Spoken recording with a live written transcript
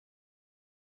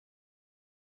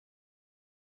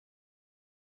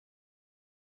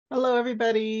Hello,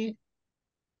 everybody.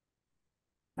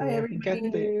 Hi, We got everybody.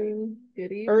 the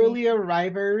Good evening. early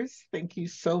arrivers. Thank you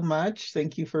so much.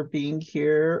 Thank you for being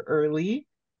here early.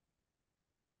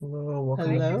 Hello, welcome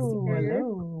Hi, everybody. Hello, Christopher.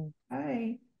 hello.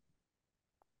 Hi.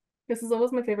 This is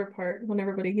always my favorite part when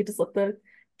everybody he just let the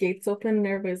gates open and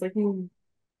everybody's like, hmm.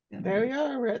 There we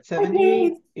are. We're at Hi,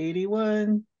 Paige.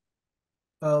 7881.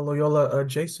 Loyola,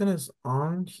 Jason is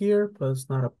on here, but it's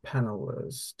not a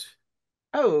panelist.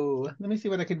 Oh, let me see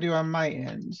what I can do on my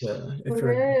end. Yeah, if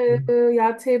you're Hello,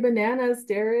 Yate Bananas,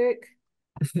 Derek.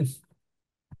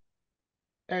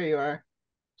 There you are.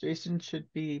 Jason should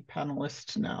be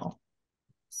panelist now.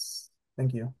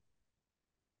 thank you.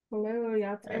 Hello,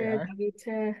 Yate, There you are.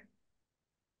 Davite.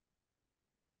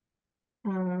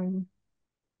 Um,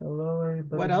 Hello, What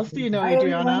everybody. else do you know, Hi, I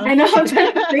Adriana? know I'm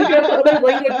trying to think of other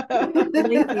language.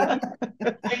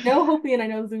 I know Hopi and I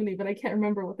know Zuni, but I can't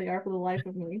remember what they are for the life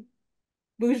of me.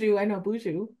 Buju, I know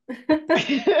Buju.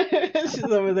 She's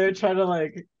over there trying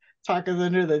to talk us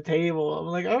under the table. I'm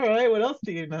like, all right, what else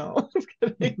do you know? Just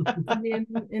kidding.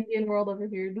 Indian world over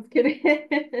here. Just kidding.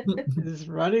 Just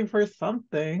running for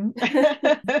something.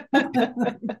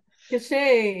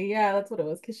 Cachet. Yeah, that's what it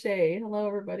was. Cachet. Hello,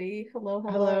 everybody. Hello,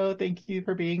 hello. Hello, thank you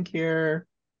for being here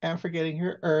and for getting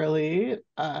here early.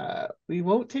 We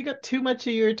won't take up too much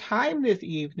of your time this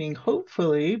evening,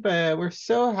 hopefully, but we're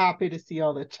so happy to see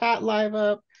all the chat live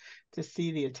up, to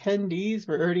see the attendees.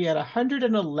 We're already at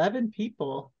 111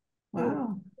 people. Ooh.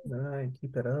 Wow. All right,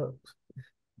 keep it up.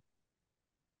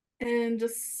 And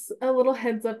just a little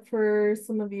heads up for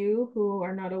some of you who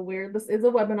are not aware, this is a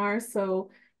webinar,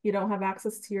 so you don't have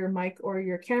access to your mic or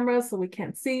your camera, so we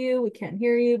can't see you, we can't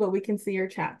hear you, but we can see your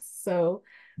chats. So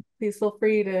please feel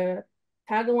free to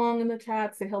tag along in the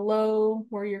chat, say hello,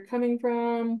 where you're coming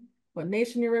from, what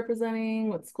nation you're representing,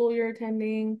 what school you're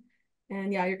attending.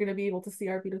 And yeah, you're going to be able to see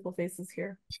our beautiful faces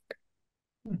here.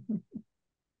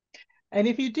 And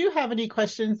if you do have any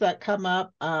questions that come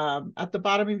up, at the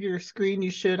bottom of your screen, you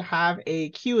should have a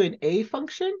Q&A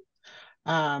function.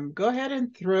 Go ahead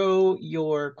and throw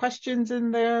your questions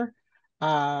in there.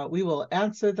 We will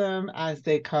answer them as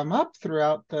they come up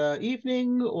throughout the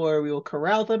evening, or we will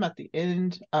corral them at the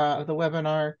end of the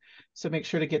webinar. So make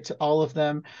sure to get to all of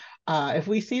them. If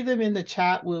we see them in the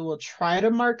chat, we will try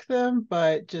to mark them,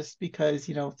 but just because,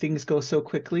 things go so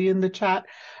quickly in the chat,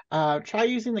 try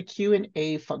using the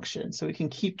Q&A function so we can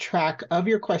keep track of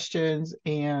your questions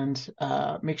and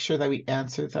make sure that we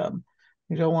answer them.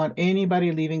 We don't want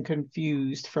anybody leaving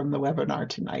confused from the webinar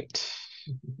tonight.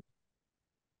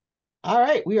 All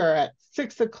right, we are at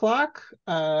 6 o'clock.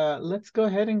 Let's go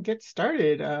ahead and get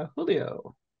started.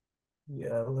 Julio.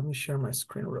 Yeah, let me share my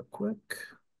screen real quick.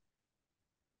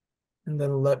 And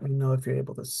then let me know if you're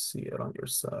able to see it on your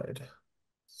side.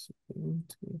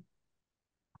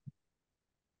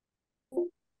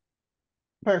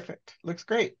 Perfect. Looks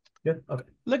great. Yeah, okay.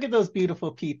 Look at those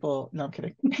beautiful people. No, I'm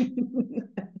kidding.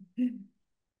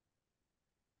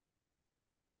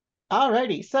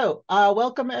 Alrighty, so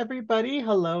welcome everybody.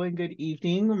 Hello and good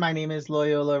evening. My name is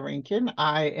Loyola Rankin.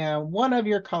 I am one of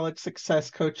your college success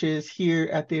coaches here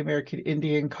at the American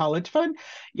Indian College Fund.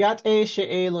 Yat e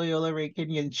she'e Loyola Rankin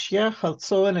Yenshia,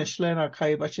 Halso and Ashlen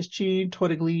Arkai Bashichin,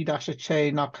 Torigli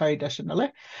Dashache Nakai Dashanale.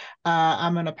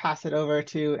 I'm going to pass it over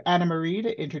to Anna Marie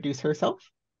to introduce herself.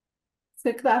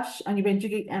 Siklash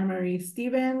Anibenjigit Anna Marie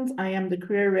Stevens. I am the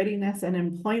Career Readiness and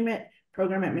Employment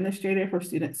Program Administrator for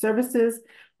Student Services.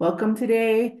 Welcome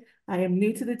today. I am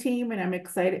new to the team and I'm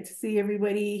excited to see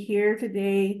everybody here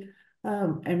today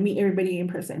and meet everybody in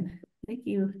person. Thank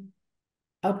you.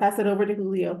 I'll pass it over to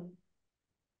Julio.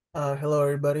 Hello,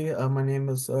 everybody. My name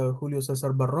is Julio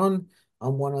Cesar Barron.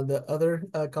 I'm one of the other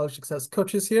college success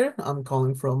coaches here. I'm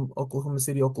calling from Oklahoma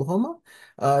City, Oklahoma.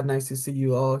 Nice to see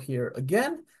you all here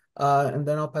again. And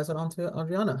then I'll pass it on to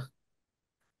Adriana.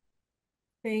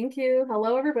 Thank you.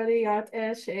 Hello, everybody. Yat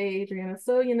Esh, Adriana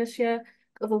So, Yanishia.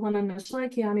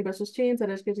 Kiani Bashas Chain,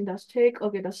 Sadesh Kitchen Dash Take,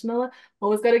 Okay Dashnella.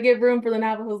 Always got to give room for the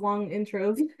Navajo's long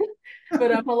intros. But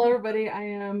hello, everybody. I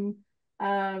am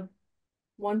uh,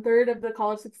 1/3 of the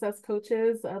college success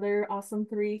coaches, the other awesome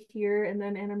three here, and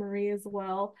then Anna Marie as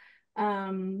well.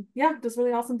 Yeah, just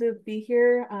really awesome to be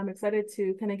here. I'm excited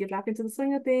to kind of get back into the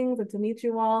swing of things and to meet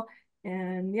you all.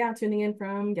 And yeah, tuning in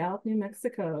from Gallup, New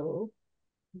Mexico.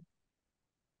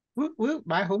 Whoop, whoop,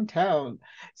 my hometown.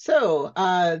 So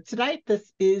tonight,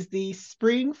 this is the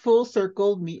spring full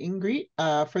circle meet and greet.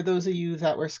 For those of you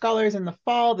that were scholars in the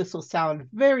fall, this will sound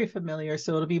very familiar,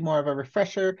 so it'll be more of a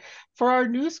refresher. For our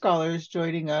new scholars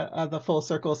joining the Full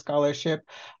Circle Scholarship,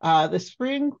 the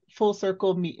spring full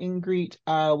circle meet and greet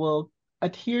will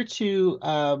adhere to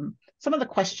some of the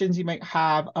questions you might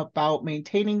have about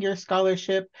maintaining your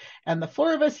scholarship. And the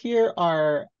four of us here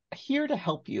are here to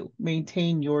help you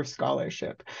maintain your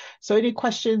scholarship. So any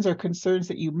questions or concerns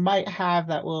that you might have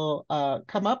that will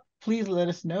come up, please let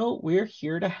us know. We're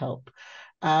here to help.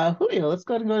 Julio, let's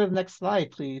go ahead and go to the next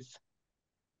slide, please.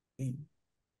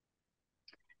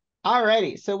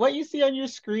 Alrighty, so what you see on your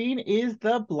screen is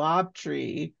the blob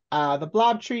tree. The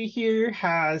blob tree here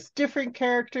has different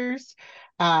characters.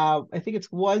 I think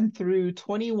it's 1 through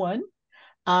 21.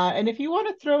 And if you want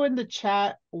to throw in the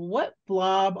chat, what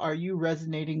blob are you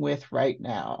resonating with right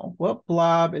now? What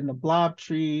blob in the blob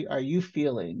tree are you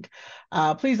feeling?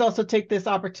 Please also take this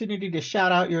opportunity to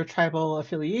shout out your tribal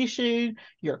affiliation,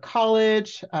 your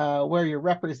college, where you're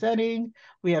representing.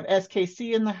 We have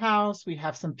SKC in the house. We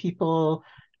have some people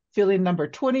feeling number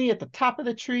 20 at the top of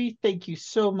the tree. Thank you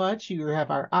so much. You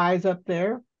have our eyes up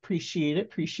there. Appreciate it.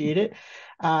 Appreciate it.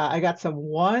 I got some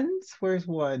ones. Where's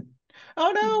one?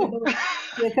 Oh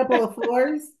no. A couple of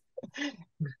fours.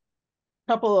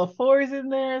 Couple of fours in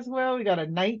there as well. We got a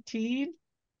 19.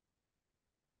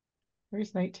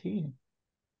 Where's 19?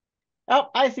 Oh,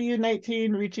 I see you,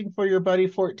 19, reaching for your buddy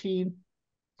 14.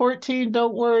 14,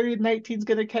 don't worry, 19's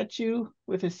gonna catch you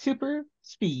with his super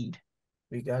speed.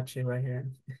 We got you right here.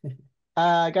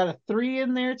 I got a 3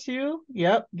 in there too.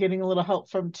 Yep, getting a little help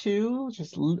from 2,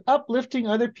 just uplifting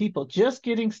other people, just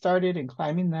getting started and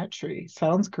climbing that tree.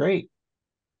 Sounds great.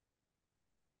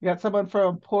 We got someone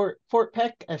from Fort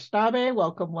Peck, Estabe.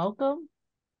 Welcome, welcome.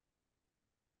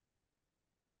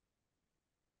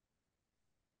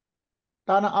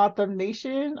 Donna Autumn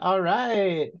Nation. All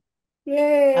right.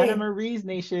 Yay. Anna Marie's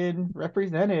Nation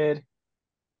represented.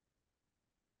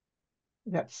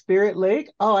 We got Spirit Lake.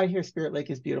 Oh, I hear Spirit Lake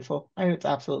is beautiful. It's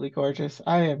absolutely gorgeous.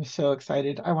 I am so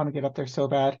excited. I want to get up there so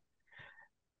bad.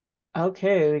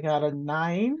 Okay, we got a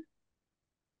 9.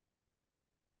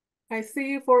 I see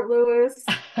you, Fort Lewis.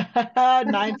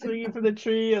 9 swinging from the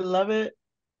tree. I love it.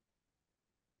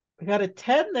 We got a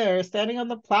 10 there, standing on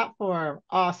the platform.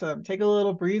 Awesome. Take a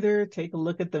little breather. Take a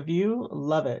look at the view.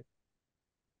 Love it.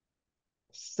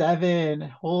 7,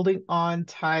 holding on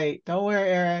tight. Don't worry,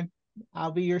 Aaron.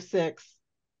 I'll be your 6.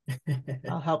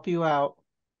 I'll help you out.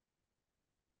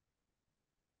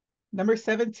 Number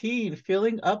 17,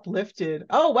 feeling uplifted.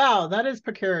 Oh, wow, that is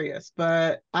precarious,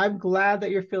 but I'm glad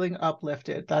that you're feeling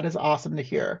uplifted. That is awesome to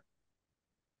hear.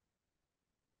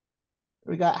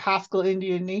 We got Haskell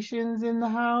Indian Nations in the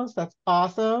house. That's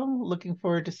awesome. Looking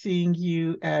forward to seeing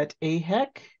you at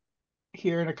AHEC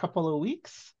here in a couple of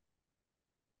weeks.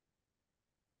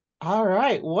 All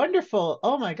right, wonderful.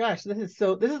 Oh my gosh, this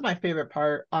is my favorite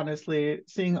part, honestly,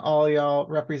 seeing all y'all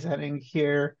representing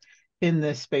here in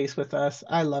this space with us.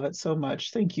 I love it so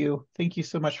much. Thank you. Thank you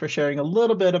so much for sharing a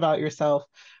little bit about yourself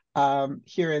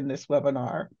here in this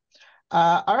webinar.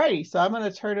 All righty, so I'm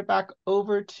going to turn it back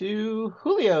over to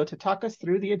Julio to talk us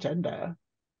through the agenda.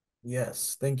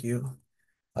 Yes, thank you.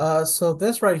 So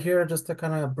this right here, just to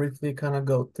kind of briefly kind of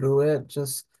go through it,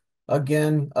 just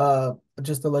again,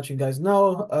 just to let you guys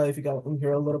know, if you got in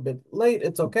here a little bit late,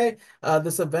 it's okay.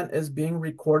 This event is being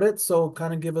recorded, so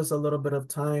kind of give us a little bit of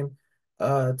time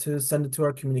to send it to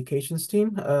our communications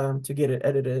team to get it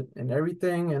edited and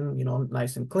everything, and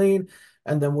nice and clean.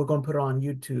 And then we're gonna put it on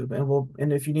YouTube,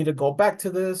 and if you need to go back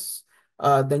to this,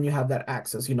 then you have that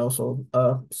access,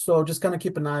 so just kind of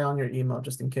keep an eye on your email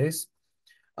just in case.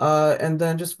 And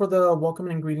then just for the welcome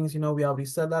and greetings, we already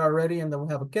said that already, and then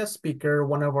we have a guest speaker,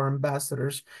 one of our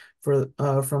ambassadors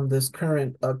from this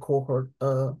current cohort,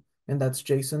 and that's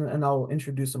Jason, and I'll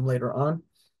introduce him later on.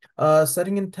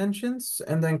 Setting intentions,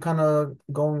 and then kind of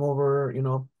going over,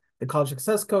 the college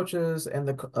success coaches and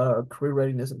the career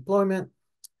readiness employment.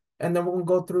 And then we'll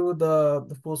go through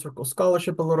the full circle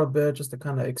scholarship a little bit, just to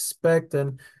kind of expect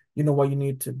and what you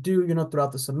need to do,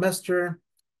 throughout the semester,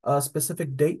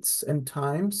 specific dates and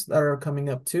times that are coming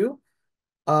up too.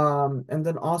 And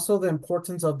then also the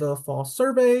importance of the fall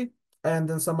survey, and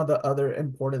then some of the other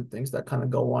important things that kind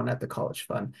of go on at the college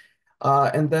fund.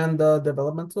 And then the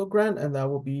developmental grant, and that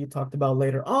will be talked about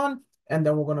later on. And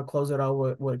then we're going to close it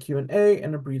out with a Q&A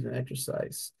and a breathing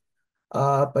exercise.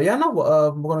 But yeah, no,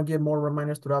 we're going to give more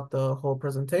reminders throughout the whole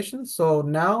presentation. So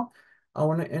now I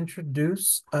want to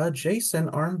introduce Jason,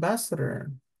 our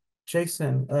ambassador.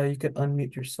 Jason, you could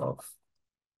unmute yourself.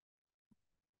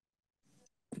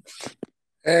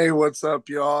 Hey, what's up,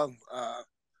 y'all?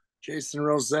 Jason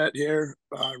Rosette here,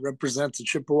 represents the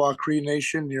Chippewa Cree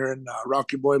Nation here in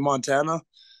Rocky Boy, Montana.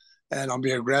 And I'll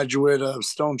be a graduate of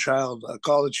Stone Child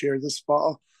College here this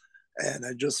fall. And I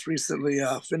just recently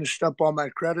finished up all my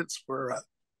credits for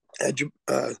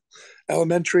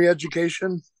elementary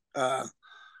education.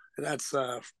 and that's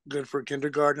good for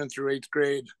kindergarten through 8th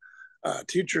grade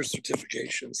teacher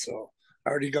certification. So I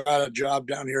already got a job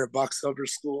down here at Box Elder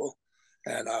School,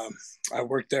 and I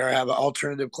work there. I have an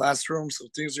alternative classroom, so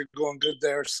things are going good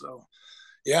there. So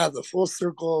yeah, the Full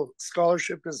Circle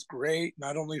Scholarship is great,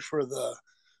 not only for the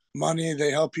money they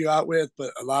help you out with,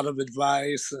 but a lot of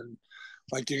advice, and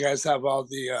like you guys have all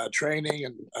the training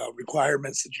and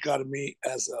requirements that you got to meet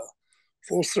as a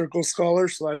Full Circle Scholar.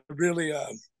 So I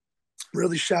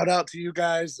really shout out to you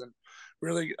guys, and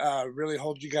really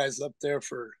hold you guys up there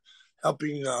for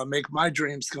helping make my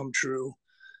dreams come true.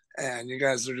 And you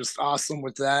guys are just awesome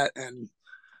with that. And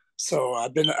so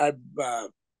I've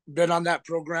been on that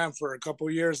program for a couple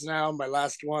years now. My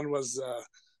last one was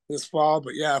this fall,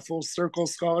 but yeah, Full Circle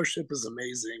Scholarship is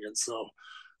amazing. And so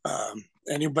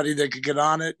anybody that could get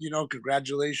on it,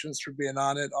 congratulations for being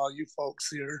on it, all you folks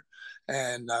here.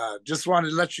 And just wanted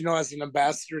to let you know, as an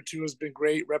ambassador too, has been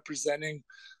great representing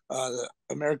the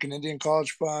American Indian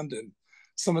College Fund, and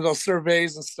some of those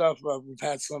surveys and stuff. We've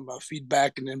had some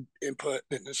feedback and input,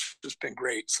 and it's just been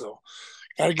great. So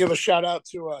got to give a shout out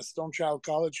to Stonechild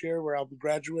College here, where I'll be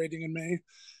graduating in May.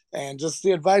 And just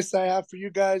the advice I have for you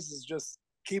guys is just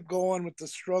keep going with the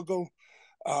struggle.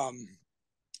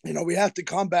 We have to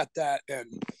combat that,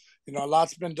 and a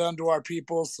lot's been done to our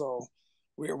people. So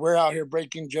we're out here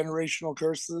breaking generational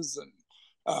curses,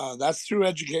 and that's through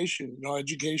education.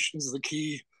 Education is the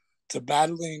key to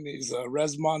battling these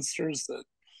res monsters that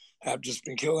have just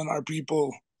been killing our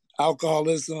people: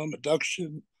 alcoholism,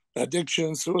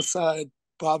 addiction, suicide,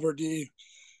 poverty,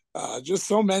 just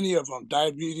so many of them,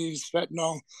 diabetes,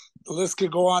 fentanyl. The list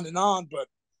could go on and on, but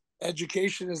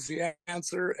education is the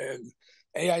answer, and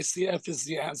AICF is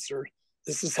the answer.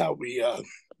 This is how we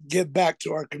give back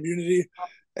to our community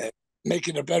and make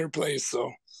it a better place.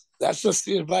 So that's just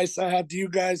the advice I have to you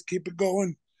guys. Keep it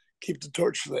going. Keep the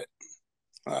torch lit.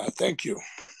 Thank you.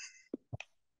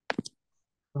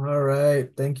 All right.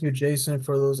 Thank you, Jason,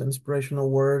 for those inspirational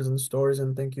words and stories,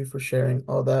 and thank you for sharing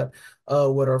all that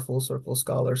with our Full Circle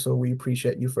Scholar. So we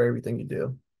appreciate you for everything you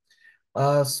do.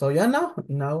 So yeah, now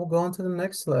we'll go on to the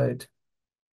next slide.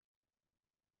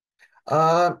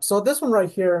 So this one right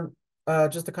here,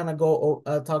 just to kind of go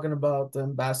talking about the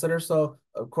ambassador. So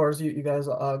of course you guys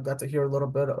got to hear a little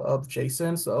bit of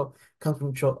Jason. So comes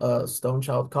from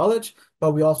Stonechild College,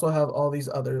 but we also have all these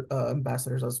other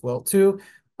ambassadors as well too,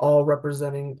 all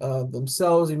representing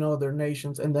themselves, their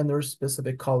nations, and then their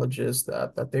specific colleges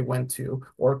that they went to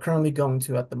or currently going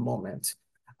to at the moment.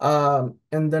 And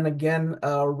then again,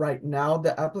 right now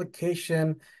the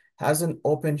application hasn't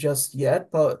opened just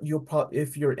yet, but you'll probably,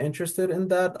 if you're interested in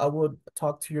that, I would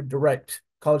talk to your direct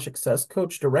college success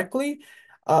coach directly.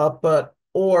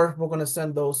 Or we're going to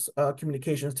send those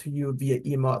communications to you via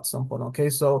email at some point. Okay,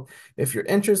 so if you're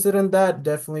interested in that,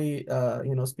 definitely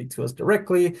speak to us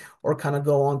directly, or kind of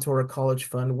go onto our College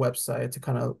Fund website to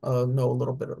kind of know a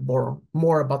little bit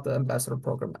more about the ambassador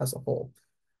program as a whole.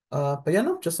 But yeah,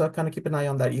 no, just kind of keep an eye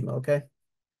on that email. Okay,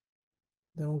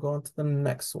 then we'll go on to the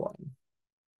next one.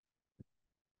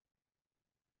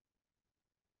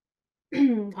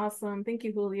 Awesome. Thank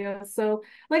you, Julia. So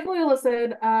like Loyola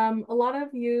said, a lot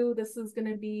of you, this is going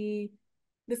to be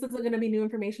new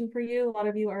information for you. A lot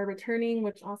of you are returning,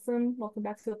 which awesome. Welcome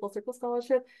back to the Full Circle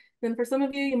Scholarship. Then for some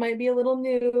of you, you might be a little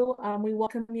new. We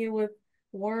welcome you with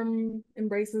warm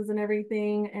embraces and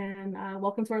everything, and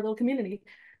welcome to our little community.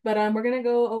 But we're going to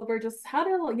go over just how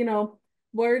to,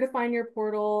 where to find your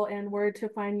portal and where to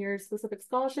find your specific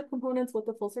scholarship components with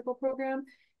the Full Circle program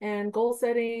and goal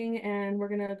setting. And we're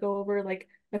going to go over like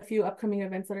a few upcoming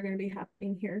events that are going to be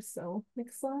happening here. So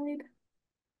next slide.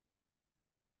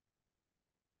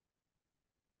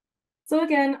 So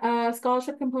again,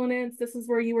 scholarship components, this is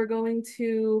where you are going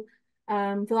to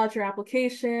fill out your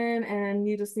application, and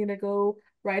you just need to go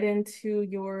right into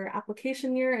your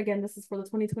application year. Again, this is for the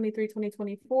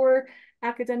 2023-2024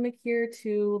 academic year,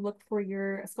 to look for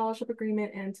your scholarship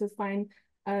agreement and to find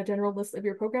a general list of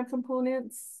your program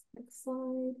components. Next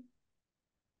slide.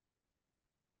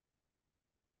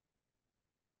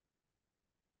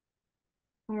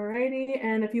 Alrighty,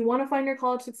 and if you want to find your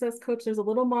college success coach, there's a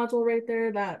little module right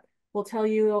there that will tell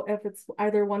you if it's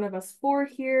either one of us four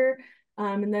here.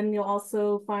 And then you'll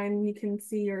also you can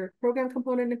see your program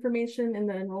component information in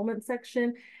the enrollment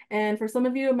section. And for some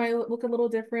of you, it might look a little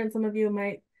different. Some of you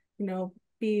might,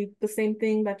 be the same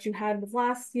thing that you had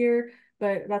last year,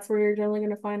 but that's where you're generally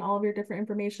going to find all of your different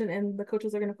information, and the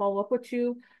coaches are going to follow up with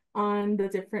you on the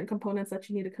different components that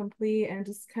you need to complete and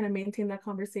just kind of maintain that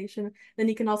conversation. Then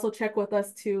you can also check with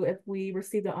us too if we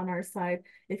received it on our side,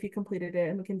 if you completed it,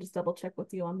 and we can just double check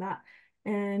with you on that.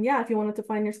 And yeah, if you wanted to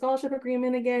find your scholarship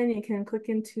agreement again, you can click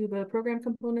into the program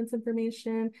components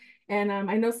information. And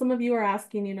I know some of you are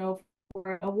asking, you know,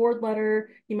 for an award letter,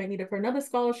 you might need it for another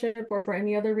scholarship or for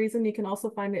any other reason. You can also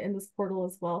find it in this portal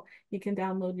as well. You can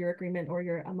download your agreement or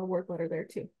your award letter there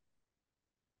too.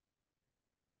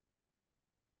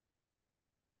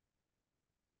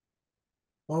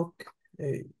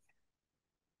 Okay.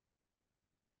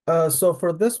 So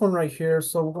for this one right here,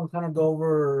 so we're gonna kind of go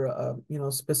over, you know,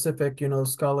 specific, you know,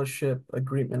 scholarship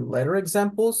agreement letter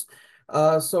examples.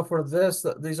 So for this,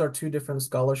 these are two different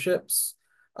scholarships.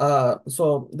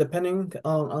 So depending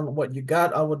on what you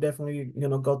got, I would definitely, you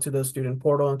know, go to the student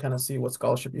portal and kind of see what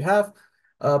scholarship you have.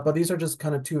 But these are just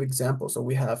kind of two examples that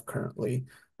we have currently.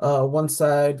 One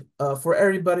side, for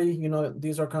everybody, you know,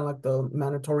 these are kind of like the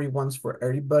mandatory ones for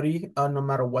everybody, no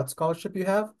matter what scholarship you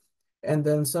have. And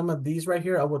then some of these right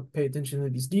here, I would pay attention to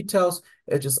these details.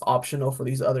 It's just optional for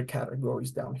these other categories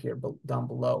down here, down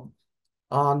below.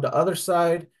 On the other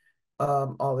side,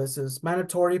 all this is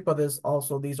mandatory, but there's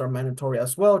also, these are mandatory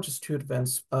as well, just 2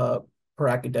 events per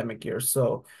academic year.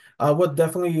 So I would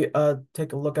definitely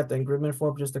take a look at the agreement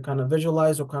form just to kind of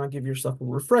visualize or kind of give yourself a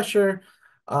refresher.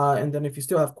 And then if you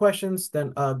still have questions,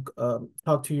 then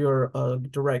talk to your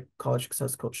direct college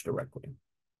success coach directly.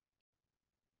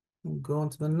 We'll go on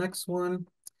to the next one.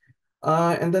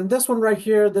 And then this one right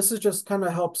here, this is just kind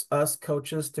of helps us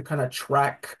coaches to kind of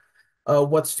track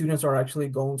what students are actually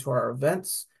going to our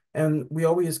events. And we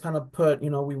always kind of put,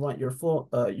 you know, we want your full,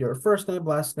 your first name,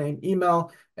 last name,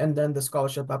 email, and then the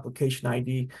scholarship application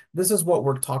ID. This is what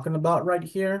we're talking about right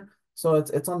here. So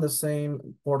it's on the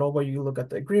same portal where you look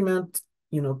at the agreement,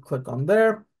 you know, click on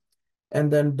there.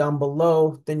 And then down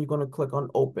below, then you're going to click on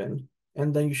open.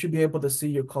 And then you should be able to see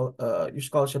your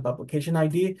scholarship application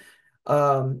ID.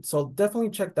 So definitely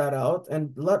check that out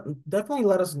and definitely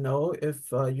let us know if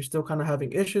you're still kind of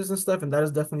having issues and stuff, and that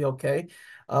is definitely okay.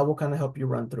 We'll kind of help you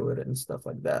run through it and stuff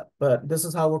like that. But this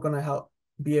is how we're going to help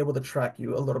be able to track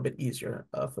you a little bit easier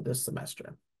for this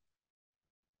semester.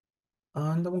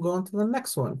 And then we'll go on to the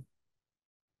next one.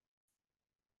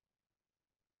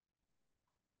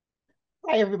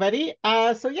 Hi, everybody.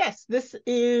 So yes, this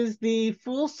is the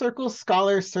Full Circle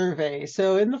Scholar Survey.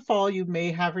 So in the fall, you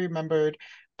may have remembered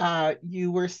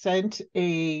you were sent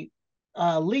a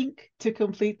link to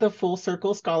complete the Full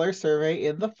Circle Scholar Survey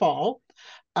in the fall.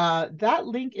 That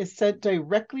link is sent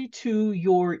directly to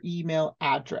your email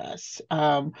address.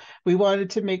 We wanted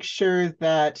to make sure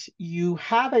that you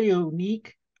have a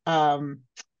unique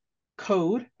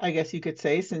code, I guess you could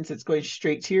say, since it's going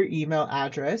straight to your email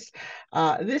address.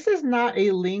 This is not a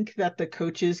link that the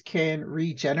coaches can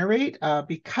regenerate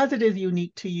because it is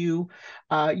unique to you.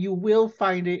 You will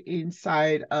find it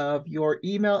inside of your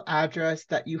email address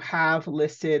that you have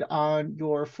listed on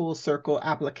your Full Circle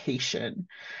application.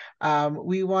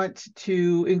 We want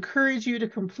to encourage you to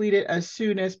complete it as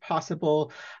soon as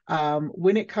possible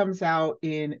when it comes out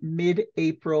in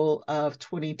mid-April of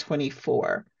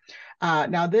 2024.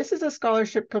 Now, this is a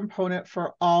scholarship component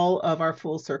for all of our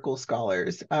Full Circle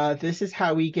scholars. This is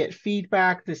how we get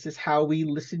feedback. This is how we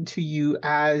listen to you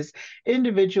as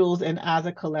individuals and as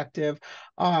a collective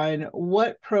on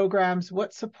what programs,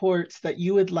 what supports that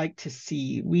you would like to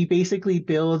see. We basically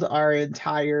build our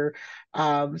entire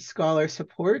scholar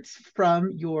supports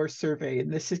from your survey,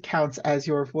 and this counts as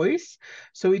your voice.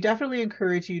 So we definitely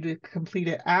encourage you to complete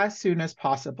it as soon as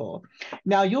possible.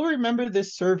 Now, you'll remember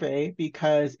this survey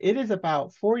because it is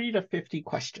about 40 to 50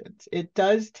 questions. It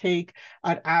does take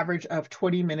an average of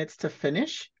 20 minutes to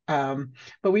finish.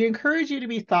 But we encourage you to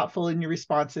be thoughtful in your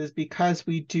responses because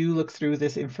we do look through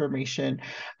this information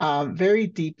very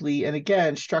deeply, and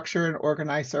again, structure and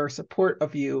organize our support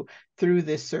of you through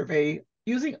this survey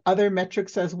using other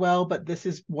metrics as well, but this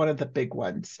is one of the big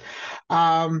ones.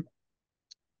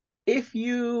 If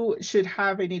you should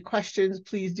have any questions,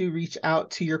 please do reach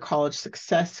out to your college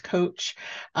success coach.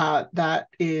 That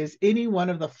is any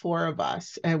one of the 4 of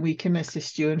us, and we can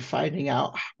assist you in finding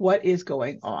out what is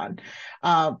going on.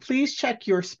 Please check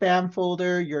your spam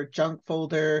folder, your junk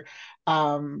folder.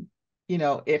 You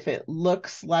know, if it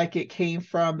looks like it came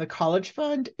from the College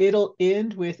Fund, it'll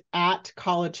end with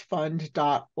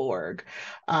 @collegefund.org.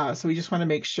 So we just want to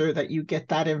make sure that you get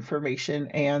that information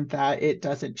and that it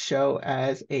doesn't show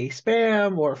as a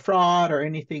spam or fraud or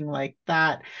anything like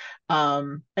that.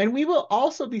 And we will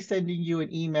also be sending you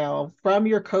an email from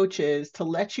your coaches to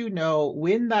let you know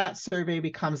when that survey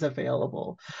becomes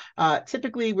available.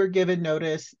 Typically, we're given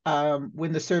notice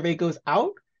when the survey goes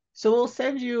out. So we'll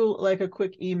send you like a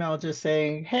quick email just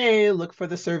saying, hey, look for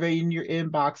the survey in your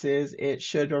inboxes. It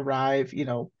should arrive, you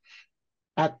know,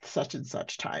 at such and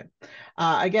such time.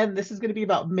 Again, this is going to be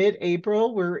about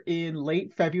mid-April. We're in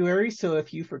late February, so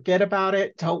if you forget about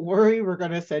it, don't worry, we're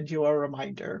going to send you a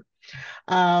reminder.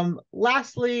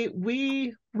 Lastly,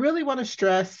 we really want to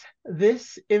stress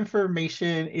this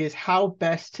information is how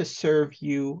best to serve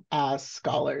you as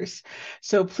scholars.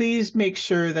 So please make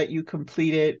sure that you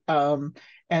complete it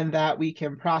and that we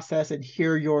can process and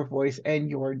hear your voice and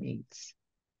your needs.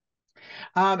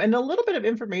 And a little bit of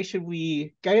information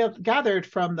we gathered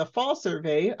from the fall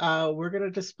survey, we're going to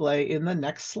display in the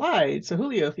next slide. So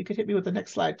Julio, if you could hit me with the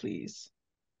next slide, please.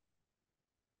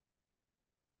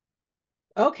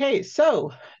 Okay,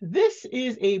 so this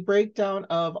is a breakdown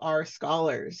of our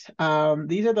scholars.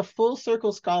 These are the full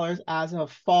circle scholars as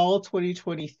of fall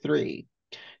 2023.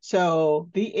 So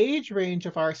the age range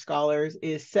of our scholars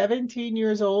is 17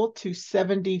 years old to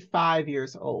 75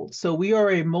 years old. So we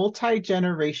are a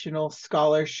multi-generational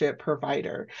scholarship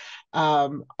provider.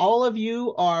 All of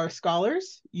you are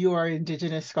scholars, you are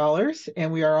Indigenous scholars,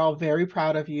 and we are all very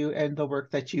proud of you and the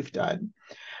work that you've done.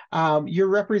 You're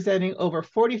representing over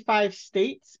 45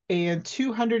 states and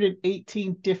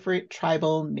 218 different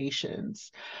tribal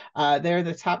nations. There in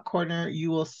the top corner,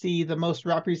 you will see the most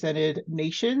represented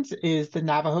nations is the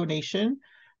Navajo Nation,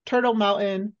 Turtle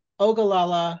Mountain,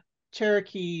 Ogallala,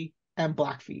 Cherokee, and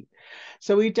Blackfeet.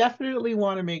 So we definitely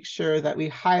want to make sure that we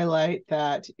highlight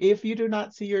that if you do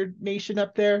not see your nation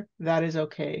up there, that is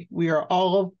okay. We are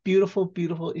all beautiful,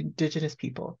 beautiful Indigenous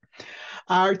people.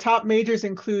 Our top majors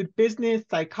include business,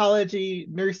 psychology,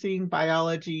 nursing,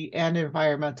 biology, and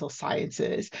environmental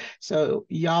sciences. So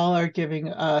y'all are giving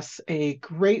us a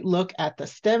great look at the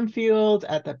STEM field,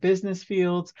 at the business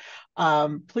fields.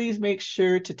 Please make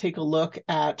sure to take a look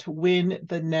at when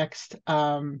the next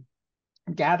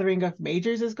gathering of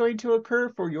majors is going to occur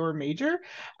for your major.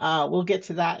 We'll get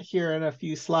to that here in a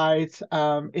few slides.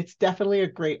 It's definitely a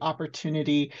great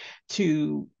opportunity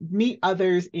to meet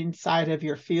others inside of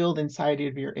your field, inside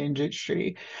of your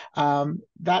industry.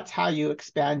 That's how you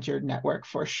expand your network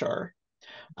for sure.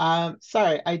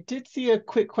 Sorry, I did see a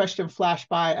quick question flash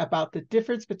by about the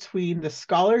difference between the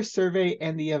scholar survey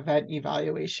and the event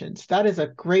evaluations. That is a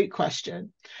great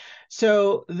question.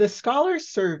 So the scholar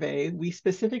survey, we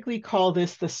specifically call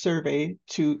this the survey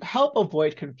to help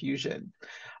avoid confusion.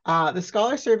 The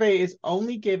scholar survey is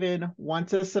only given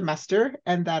once a semester,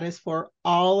 and that is for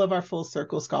all of our full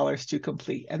circle scholars to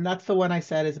complete. And that's the one I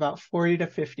said is about 40 to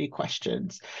 50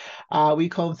 questions. We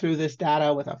comb through this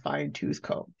data with a fine-tooth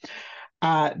comb.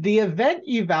 The event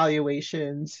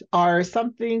evaluations are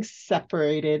something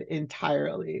separated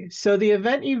entirely. So the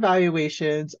event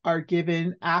evaluations are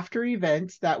given after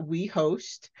events that we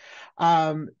host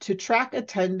to track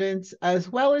attendance as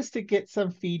well as to get some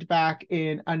feedback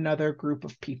in another group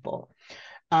of people.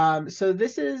 So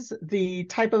this is the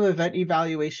type of event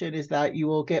evaluation is that you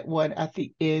will get one at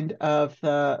the end of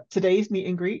today's meet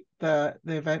and greet, the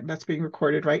event that's being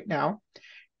recorded right now.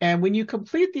 And when you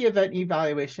complete the event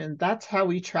evaluation, that's how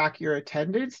we track your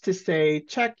attendance to say,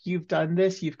 check, you've done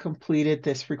this, you've completed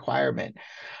this requirement.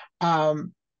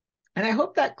 And I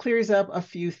hope that clears up a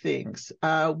few things.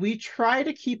 We try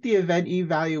to keep the event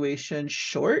evaluation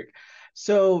short,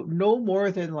 so no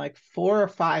more than like 4 or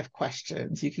 5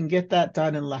 questions. You can get that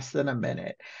done in less than a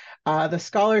minute. The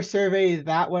scholar survey,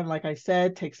 that one, like I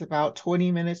said, takes about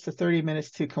 20 minutes to 30 minutes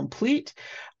to complete,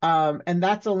 and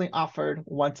that's only offered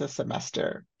once a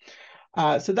semester.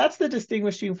 So that's the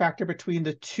distinguishing factor between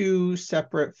the two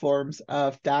separate forms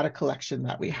of data collection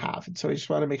that we have. And so I just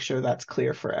want to make sure that's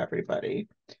clear for everybody.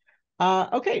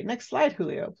 Okay, next slide,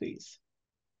 Julio, please.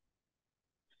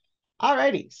 All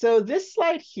righty, so this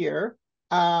slide here,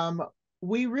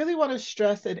 we really want to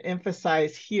stress and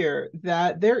emphasize here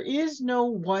that there is no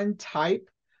one type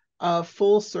of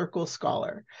full circle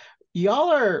scholar. Y'all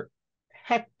are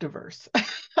heck diverse.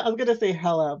 I was gonna say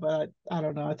hella, but I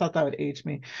don't know. I thought that would age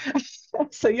me.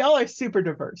 So y'all are super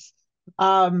diverse.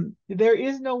 There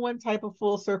is no one type of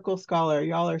full circle scholar.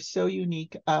 Y'all are so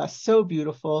unique, so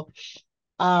beautiful.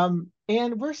 And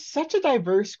we're such a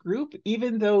diverse group,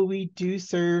 even though we do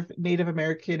serve Native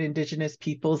American Indigenous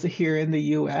peoples here in the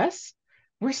US.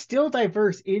 We're still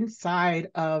diverse inside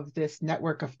of this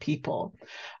network of people.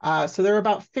 So there are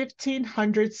about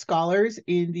 1,500 scholars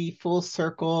in the Full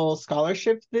Circle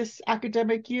Scholarship this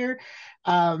academic year.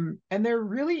 And there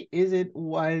really isn't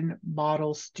one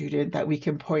model student that we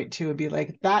can point to and be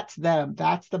like, that's them,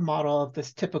 that's the model of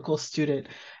this typical student,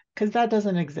 because that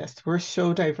doesn't exist. We're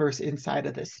so diverse inside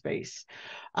of this space.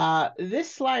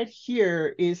 This slide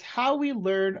here is how we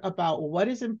learn about what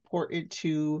is important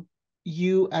to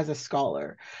you as a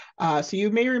scholar. So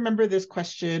you may remember this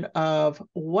question of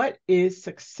what is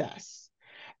success?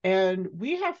 And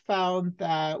we have found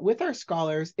that with our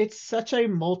scholars, it's such a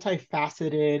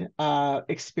multifaceted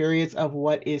experience of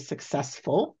what is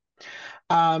successful.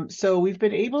 So we've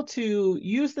been able to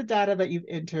use the data that you've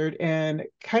entered and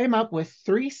came up with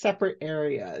 3 separate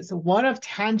areas. One of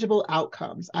tangible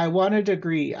outcomes. I want a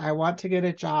degree. I want to get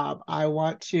a job. I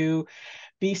want to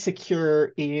be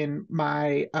secure in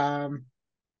my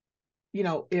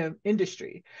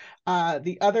industry.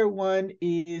 The other one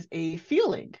is a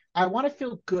feeling. I want to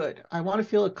feel good. I want to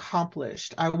feel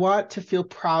accomplished. I want to feel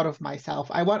proud of myself.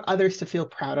 I want others to feel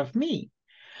proud of me.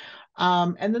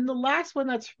 And then the last one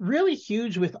that's really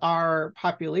huge with our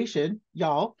population,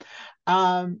 y'all,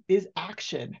 is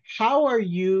action. How are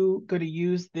you going to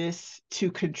use this to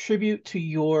contribute to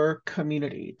your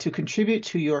community, to contribute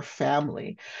to your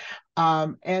family?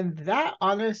 And that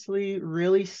honestly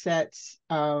really sets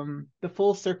the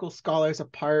Full Circle Scholars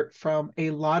apart from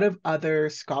a lot of other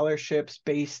scholarships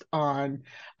based on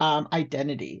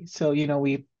identity. So,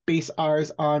 we base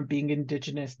ours on being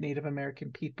Indigenous, Native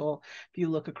American people. If you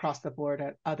look across the board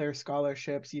at other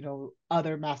scholarships,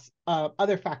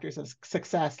 other factors of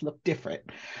success look different.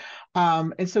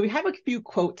 And so we have a few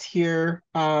quotes here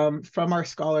from our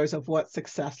scholars of what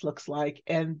success looks like.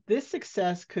 And this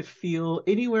success could feel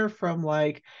anywhere from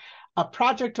like a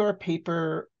project or a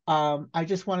paper. I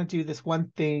just want to do this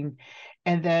one thing.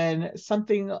 And then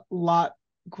something a lot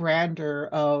grander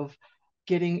of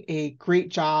getting a great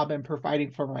job and providing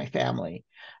for my family.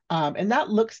 And that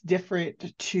looks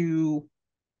different to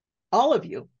all of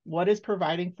you. What does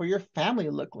providing for your family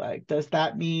look like? Does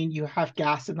that mean you have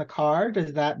gas in the car?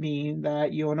 Does that mean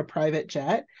that you own a private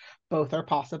jet? Both are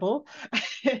possible,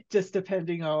 just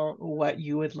depending on what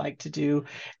you would like to do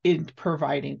in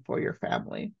providing for your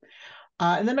family.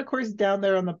 And then, of course, down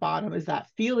there on the bottom is that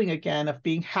feeling again of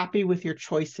being happy with your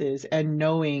choices and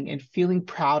knowing and feeling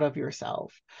proud of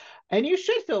yourself. And you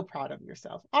should feel proud of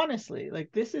yourself, honestly.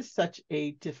 Like, this is such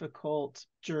a difficult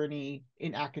journey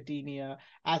in academia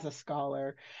as a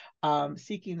scholar,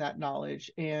 seeking that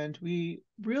knowledge. And we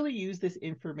really use this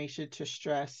information to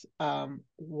stress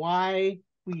why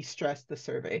we stress the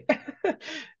survey.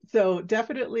 So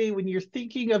definitely when you're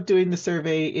thinking of doing the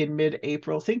survey in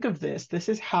mid-April, think of this. This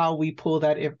is how we pull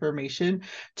that information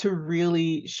to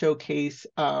really showcase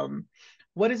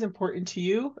what is important to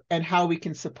you and how we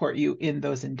can support you in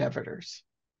those endeavors.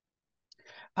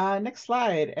 Next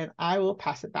slide, and I will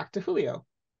pass it back to Julio.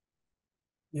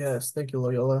 Yes, thank you,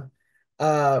 Loyola.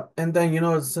 And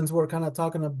then, since we're kind of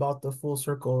talking about the Full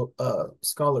Circle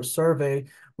Scholar Survey,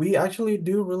 we actually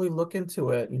do really look into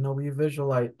it. We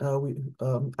visualize, we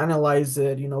analyze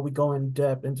it, we go in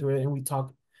depth into it, and we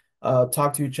talk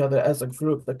to each other as a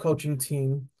group, the coaching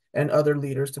team and other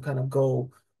leaders to kind of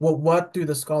go, well, what do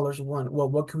the scholars want? Well,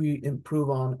 what can we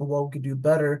improve on? What we could do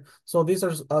better? So these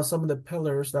are some of the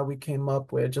pillars that we came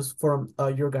up with just from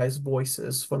your guys'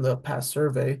 voices from the past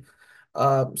survey.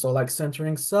 So like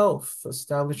centering self,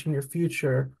 establishing your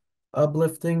future,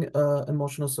 uplifting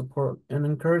emotional support and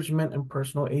encouragement and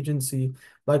personal agency.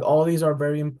 Like all these are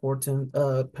very important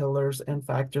pillars and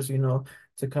factors,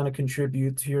 to kind of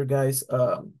contribute to your guys'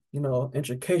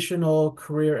 educational,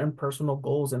 career, and personal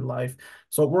goals in life.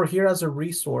 So we're here as a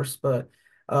resource, but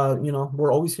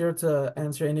we're always here to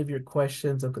answer any of your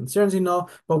questions or concerns,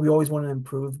 but we always want to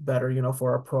improve better,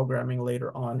 for our programming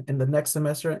later on in the next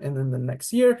semester and then the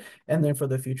next year, and then for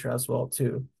the future as well,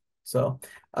 too. So,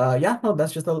 yeah, no,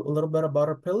 that's just a little bit about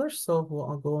our pillars. So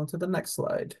I'll go on to the next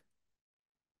slide.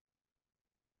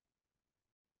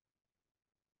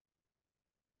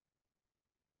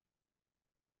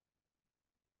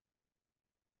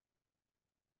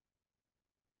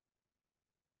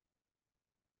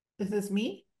 Is this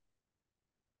me?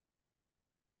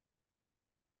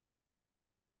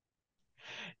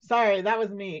 Sorry, that was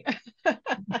me.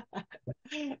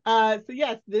 So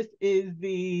yes, this is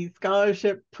the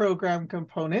scholarship program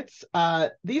components.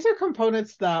 These are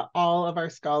components that all of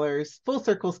our scholars, Full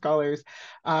Circle scholars,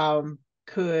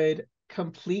 could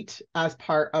complete as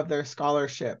part of their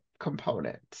scholarship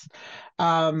components.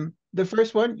 The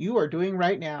first one you are doing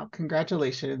right now,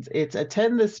 congratulations. It's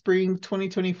attend the spring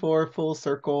 2024 Full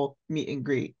Circle meet and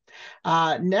greet.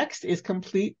 Next is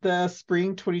complete the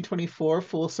spring 2024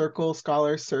 Full Circle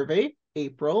Scholar Survey,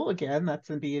 April. Again, that's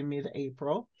going to be in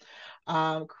mid-April.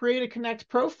 Create a Connect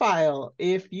profile.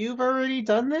 If you've already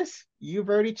done this, you've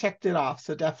already checked it off,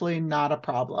 so definitely not a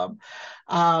problem.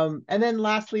 And then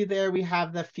lastly there, we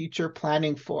have the future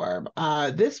planning form.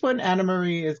 This one, Anna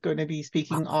Marie is going to be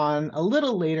speaking on a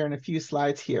little later in a few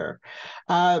slides here.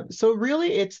 So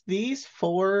really, it's these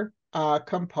 4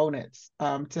 components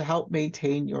to help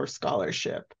maintain your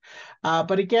scholarship.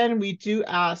 But again, we do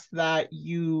ask that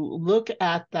you look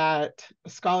at that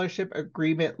scholarship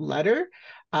agreement letter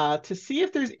to see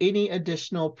if there's any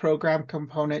additional program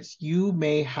components you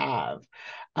may have.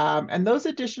 And those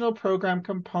additional program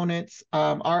components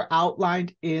are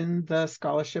outlined in the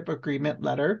scholarship agreement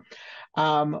letter.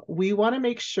 We want to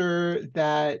make sure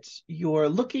that you're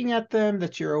looking at them,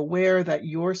 that you're aware that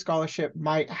your scholarship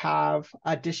might have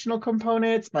additional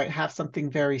components, might have something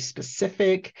very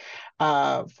specific.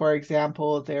 For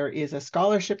example, there is a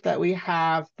scholarship that we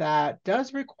have that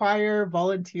does require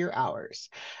volunteer hours.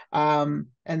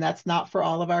 And that's not for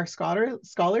all of our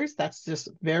scholars. That's just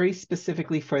very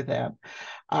specifically for them.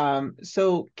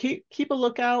 So keep a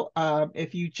lookout.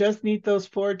 If you just need those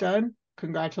 4 done,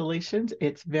 congratulations.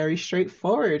 It's very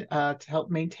straightforward to help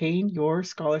maintain your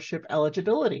scholarship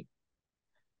eligibility.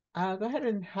 Go ahead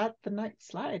and have the next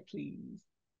slide, please.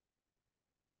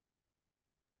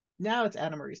 Now it's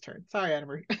Anna Marie's turn. Sorry, Anna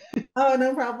Marie. Oh,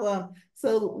 no problem.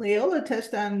 So Leola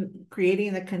touched on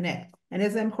creating the connect, and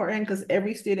it's important because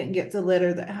every student gets a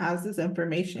letter that has this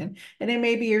information, and it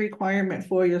may be a requirement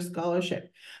for your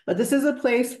scholarship. But this is a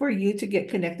place for you to get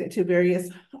connected to various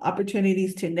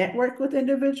opportunities to network with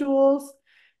individuals,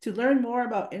 to learn more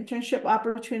about internship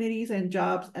opportunities and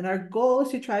jobs. And our goal is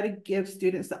to try to give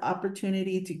students the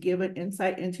opportunity to give an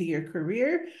insight into your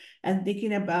career and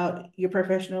thinking about your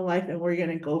professional life and where you're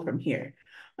going to go from here.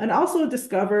 And also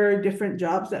discover different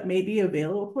jobs that may be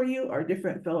available for you or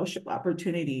different fellowship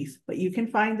opportunities. But you can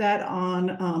find that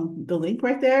on the link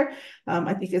right there.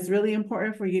 I think it's really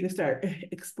important for you to start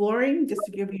exploring, just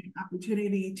to give you an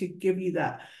opportunity to give you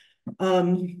that,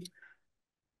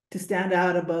 to stand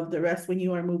out above the rest when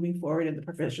you are moving forward in the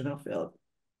professional field.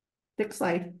 Next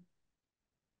slide.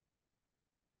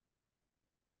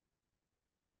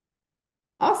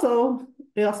 Also,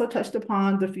 they also touched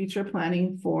upon the future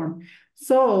planning form.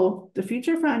 So the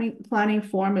future planning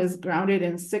form is grounded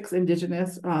in 6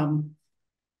 Indigenous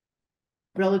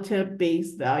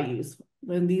relative-based values.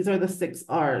 And these are the 6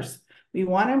 R's. We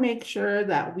want to make sure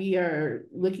that we are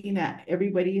looking at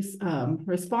everybody's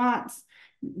response,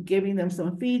 giving them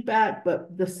some feedback,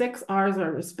 but the 6 R's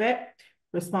are respect,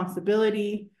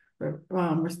 responsibility,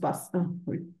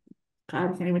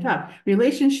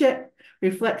 relationship,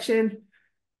 reflection,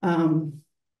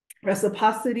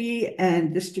 reciprocity,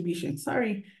 and distribution.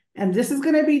 Sorry. And this is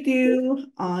going to be due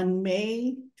on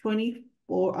May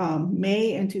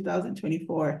in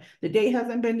 2024. The date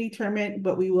hasn't been determined,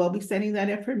 but we will be sending that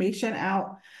information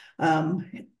out.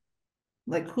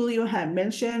 Like Julio had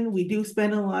mentioned, we do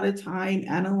spend a lot of time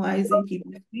analyzing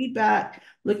people's feedback,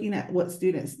 looking at what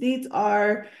students' needs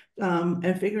are,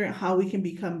 and figuring out how we can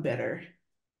become better.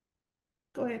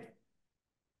 Go ahead.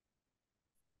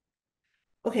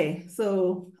 Okay,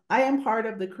 so I am part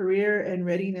of the Career and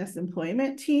Readiness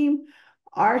Employment team.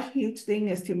 Our huge thing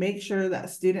is to make sure that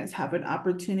students have an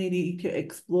opportunity to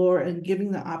explore and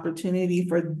giving the opportunity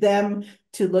for them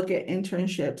to look at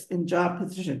internships and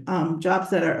jobs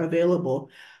that are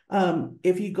available.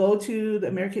 If you go to the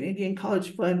American Indian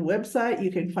College Fund website,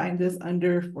 you can find this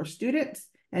under for students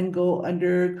and go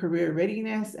under Career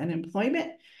Readiness and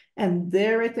Employment. And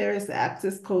there, right there is the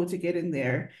access code to get in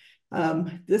there.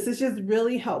 This is just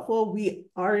really helpful. We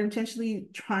are intentionally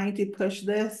trying to push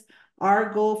this.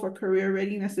 Our goal for career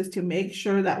readiness is to make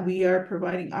sure that we are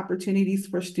providing opportunities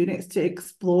for students to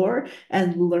explore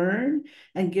and learn,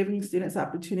 and giving students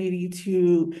opportunity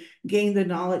to gain the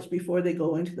knowledge before they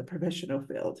go into the professional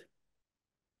field.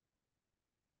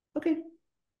 Okay,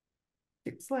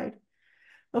 next slide.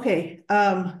 Okay,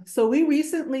 so we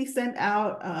recently sent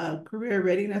out Career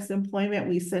Readiness Employment.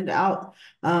 We sent out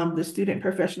the Student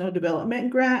Professional Development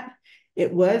Grant.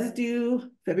 It was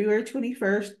due February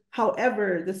 21st.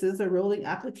 However, this is a rolling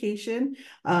application.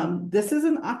 This is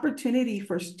an opportunity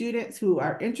for students who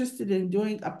are interested in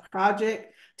doing a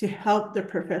project to help their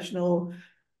professional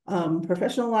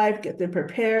life, get them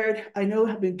prepared. I know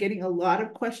I've been getting a lot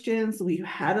of questions. We've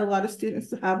had a lot of students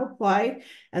who have applied,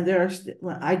 and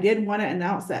I did want to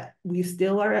announce that we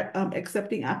still are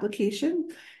accepting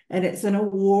applications. And it's an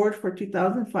award for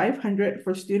 $2,500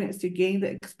 for students to gain the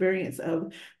experience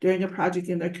of doing a project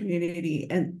in their community.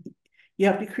 And you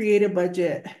have to create a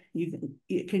budget.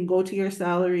 It can go to your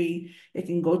salary. It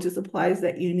can go to supplies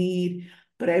that you need.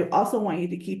 But I also want you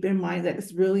to keep in mind that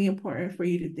it's really important for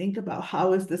you to think about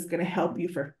how is this going to help you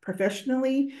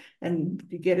professionally and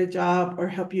to get a job, or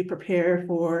help you prepare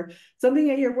for something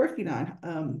that you're working on.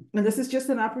 And this is just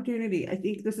an opportunity. I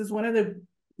think this is one of the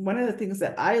one of the things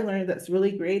that I learned that's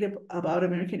really great about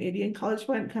American Indian College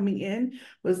Fund coming in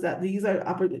was that these are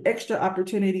extra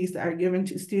opportunities that are given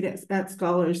to students and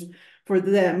scholars for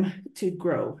them to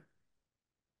grow.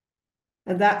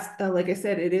 And that's, like I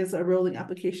said, it is a rolling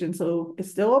application. So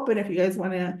it's still open if you guys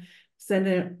want to send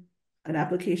an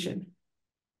application.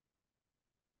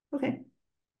 Okay.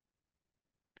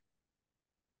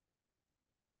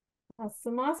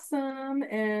 Awesome, awesome.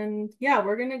 And yeah,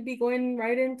 we're going to be going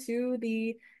right into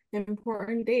the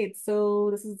important dates.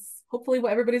 So this is hopefully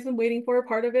what everybody's been waiting for,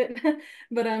 part of it,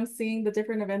 but I'm seeing the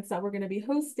different events that we're going to be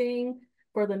hosting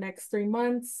for the next 3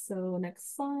 months. So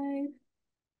next slide.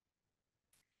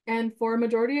 And for a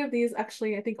majority of these,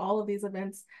 actually, I think all of these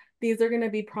events, these are going to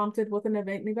be prompted with an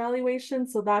event evaluation.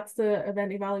 So that's the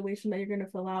event evaluation that you're going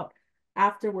to fill out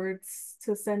afterwards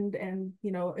to send. And,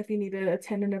 you know, if you need to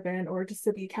attend an event or just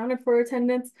to be counted for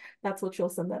attendance, that's what you'll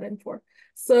send that in for.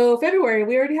 So February,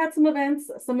 we already had some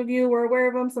events. Some of you were aware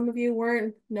of them. Some of you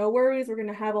weren't. No worries. We're going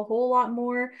to have a whole lot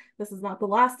more. This is not the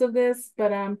last of this, but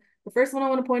the first one I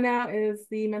want to point out is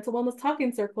the Mental Wellness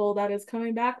Talking Circle that is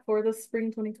coming back for the spring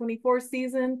 2024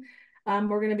 season. We're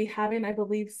going to be having, I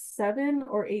believe, 7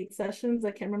 or 8 sessions.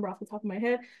 I can't remember off the top of my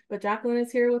head, but Jacqueline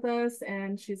is here with us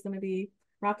and she's going to be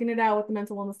rocking it out with the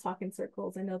Mental Wellness Talking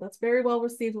Circles. I know that's very well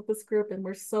received with this group and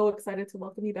we're so excited to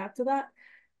welcome you back to that.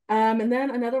 And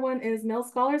then another one is Male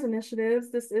Scholars Initiatives.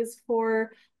 This is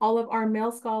for all of our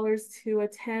male scholars to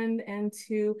attend and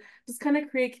to just kind of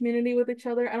create community with each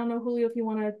other. I don't know, Julio, if you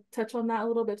want to touch on that a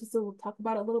little bit, just to talk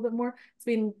about it a little bit more. It's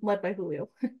being led by Julio.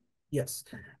 Yes,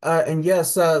 and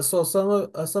yes, so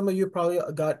some of you probably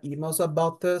got emails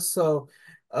about this. So,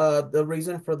 the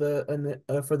reason for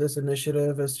for this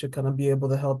initiative is to kind of be able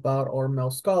to help out our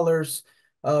male scholars,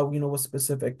 with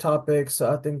specific topics.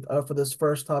 I think for this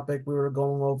first topic, we were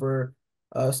going over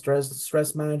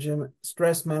stress management,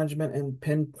 and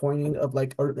pinpointing of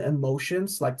like our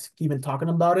emotions, like even talking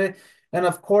about it. And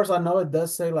of course, I know it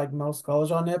does say like male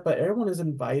scholars on it, but everyone is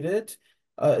invited.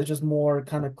 It's just more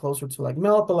kind of closer to like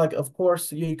melt, but like of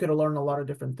course you could learn a lot of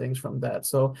different things from that.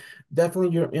 So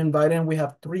definitely you're invited. We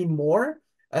have 3 more,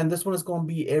 and this one is going to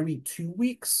be every 2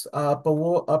 weeks. But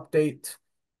we'll update.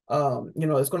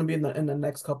 It's going to be in the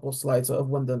next couple of slides of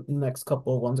when the next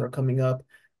couple of ones are coming up.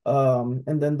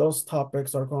 And then those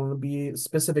topics are going to be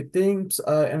specific themes.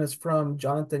 And it's from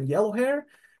Jonathan Yellowhair.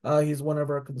 He's one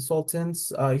of our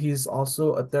consultants. He's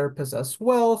also a therapist as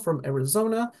well from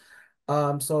Arizona.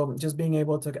 So just being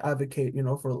able to advocate,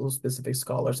 for those specific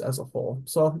scholars as a whole.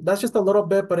 So that's just a little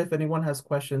bit, but if anyone has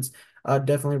questions,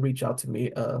 definitely reach out to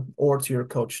me or to your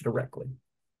coach directly.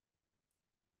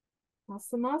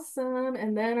 Awesome, awesome.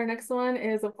 And then our next one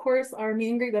is, of course, our meet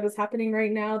and greet that is happening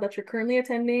right now that you're currently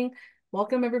attending.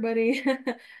 Welcome, everybody.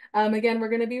 Again, we're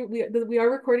going to be, we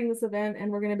are recording this event and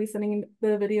we're going to be sending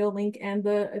the video link and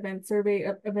the event survey,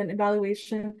 event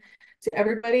evaluation to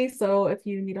everybody. So if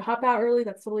you need to hop out early,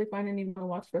 that's totally fine. And you want to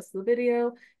watch the rest of the video.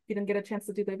 If you didn't get a chance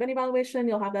to do the event evaluation,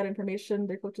 you'll have that information.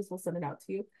 Their coaches will send it out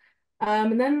to you.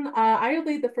 And then I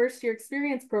lead the first year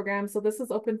experience program. So this is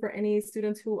open for any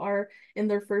students who are in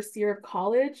their first year of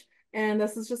college. And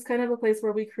this is just kind of a place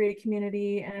where we create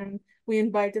community and we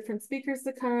invite different speakers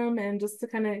to come and just to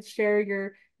kind of share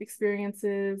your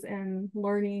experiences and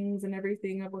learnings and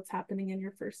everything of what's happening in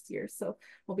your first year. So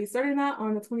we'll be starting that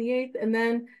on the 28th. And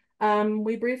then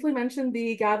we briefly mentioned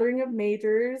the Gathering of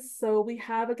Majors. So we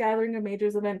have a Gathering of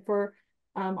Majors event for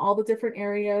all the different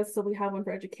areas. So we have one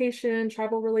for education,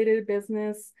 travel related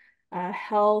business,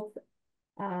 health,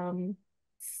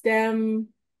 STEM,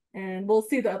 and we'll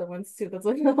see the other ones too. Those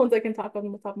are the ones I can talk on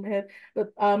the top of my head. But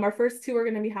our first 2 are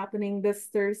going to be happening this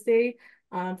Thursday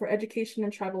for education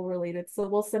and travel related. So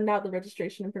we'll send out the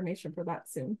registration information for that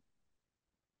soon.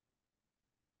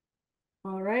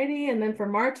 Alrighty, and then for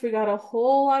March, we got a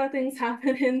whole lot of things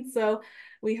happening. So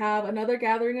we have another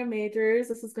Gathering of Majors.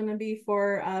 This is going to be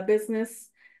for business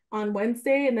on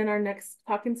Wednesday, and then our next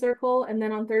talking circle. And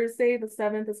then on Thursday, the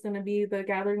 7th, is going to be the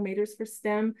Gathering of Majors for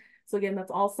STEM. So again,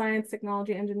 that's all science,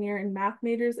 technology, engineer, and math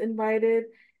majors invited.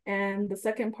 And the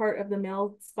second part of the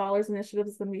Male Scholars Initiative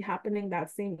is going to be happening that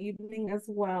same evening as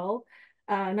well.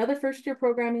 Another first year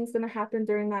programming is going to happen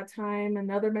during that time.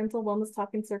 Another mental wellness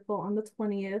talking circle on the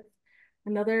 20th.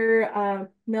 Another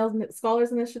Male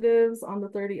Scholars Initiatives on the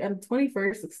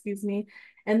 21st, excuse me.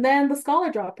 And then the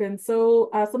Scholar Drop-In.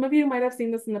 So some of you might have seen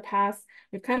this in the past.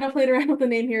 We've kind of played around with the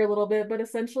name here a little bit, but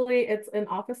essentially it's an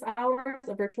office hours,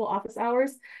 a virtual office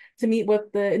hours to meet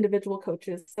with the individual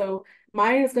coaches. So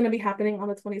mine is going to be happening on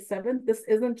the 27th. This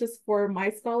isn't just for my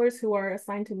scholars who are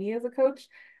assigned to me as a coach,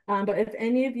 but if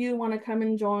any of you want to come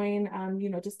and join,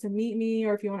 just to meet me,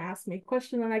 or if you want to ask me a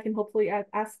question, then I can hopefully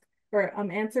ask or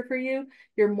answer for you,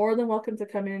 you're more than welcome to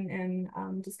come in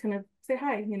and just kind of say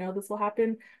hi. You know, this will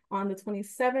happen on the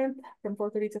 27th from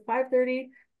 4:30 to 5:30.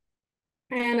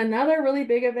 And another really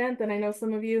big event that I know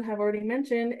some of you have already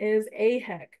mentioned is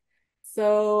AHEC.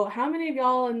 So how many of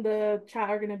y'all in the chat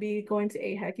are going to be going to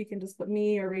AHEC? You can just put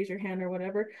me or raise your hand or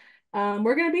whatever.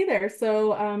 We're going to be there.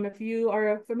 So if you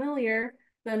are familiar,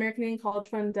 the American Indian College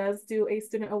Fund does do a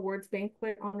student awards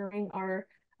banquet honoring our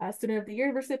Student of the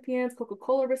Year recipients,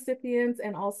 Coca-Cola recipients,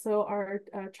 and also our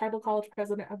Tribal College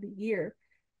President of the Year.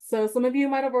 So some of you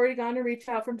might have already gone to reach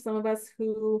out from some of us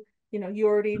who, you know,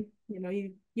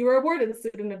 you were awarded the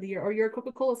Student of the Year, or you're a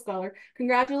Coca-Cola scholar.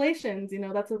 Congratulations, you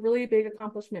know, that's a really big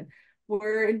accomplishment.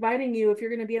 We're inviting you, if you're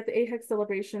going to be at the AHEC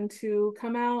celebration, to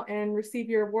come out and receive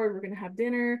your award. We're going to have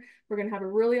dinner. We're going to have a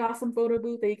really awesome photo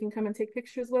booth that you can come and take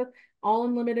pictures with. All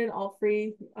unlimited, all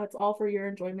free. It's all for your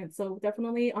enjoyment. So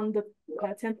definitely on the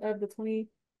 10th of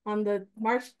on the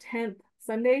March 10th,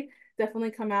 Sunday,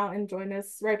 definitely come out and join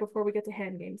us right before we get to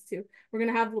hand games too. We're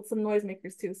going to have some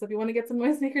noisemakers too. So if you want to get some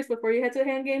noisemakers before you head to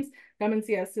hand games, come and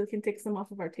see us so we can take some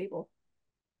off of our table.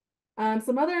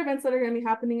 Some other events that are going to be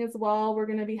happening as well. We're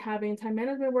going to be having time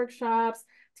management workshops,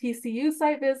 TCU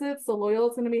site visits. So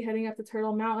Loyola's going to be heading up to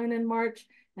Turtle Mountain in March.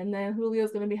 And then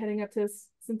Julio's going to be heading up to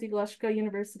Sinti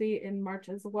University in March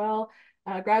as well.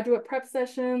 Graduate prep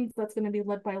sessions, that's going to be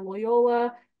led by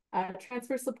Loyola.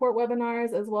 Transfer support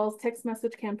webinars, as well as text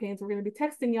message campaigns. We're going to be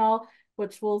texting y'all,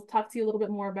 which we'll talk to you a little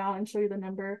bit more about and show you the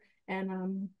number.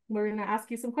 And we're going to ask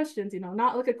you some questions, you know,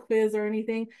 not like a quiz or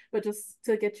anything, but just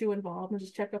to get you involved and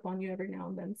just check up on you every now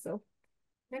and then. So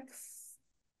next.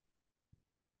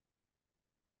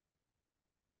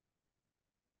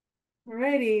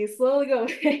 Alrighty, slowly go.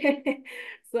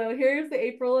 So here's the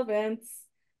April events.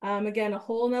 Again, a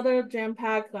whole nother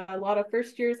jam-packed, a lot of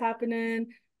first years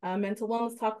happening. Mental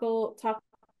wellness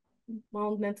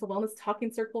mental wellness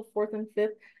talking circle 4th and 5th.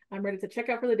 I'm ready to check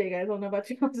out for the day, guys. I don't know about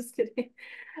you. I'm just kidding.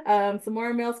 Some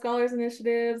more male scholars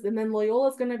initiatives, and then Loyola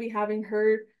is going to be having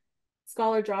her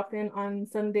scholar drop in on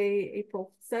Sunday,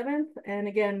 April 7th. And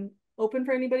again, open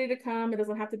for anybody to come. It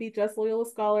doesn't have to be just Loyola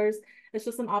scholars. It's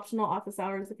just some optional office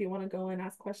hours if you want to go and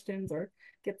ask questions or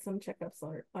get some checkups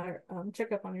or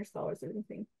check up on your scholars or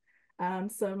anything.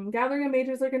 Some gathering of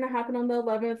majors are going to happen on the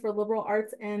 11th for liberal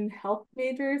arts and health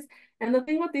majors. And the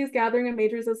thing with these gathering of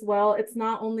majors as well, it's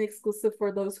not only exclusive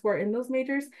for those who are in those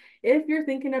majors. If you're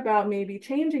thinking about maybe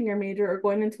changing your major or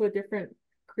going into a different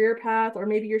career path, or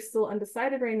maybe you're still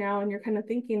undecided right now and you're kind of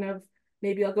thinking of,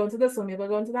 maybe I'll go into this one, maybe I'll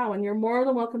go into that one, you're more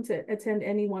than welcome to attend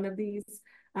any one of these.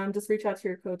 Just reach out to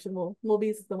your coach and we'll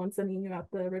be the one sending you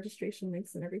out the registration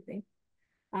links and everything.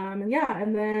 And yeah,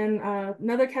 and then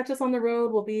another Catch Us on the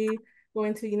Road will be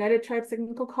going to United Tribes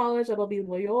Technical College. That'll be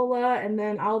Loyola. And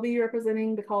then I'll be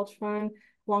representing the College Fund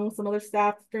along with some other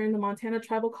staff during the Montana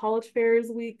Tribal College Fairs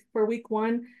week for week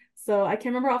 1. So I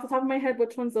can't remember off the top of my head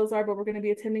which ones those are, but we're going to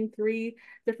be attending 3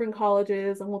 different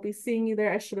colleges and we'll be seeing you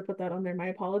there. I should have put that on there. My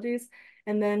apologies.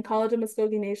 And then College of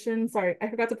Muskogee Nation. Sorry, I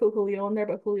forgot to put Julio on there,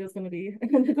 but Julio's going to be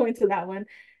going to that one.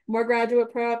 More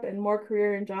graduate prep and more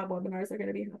career and job webinars are going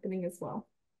to be happening as well.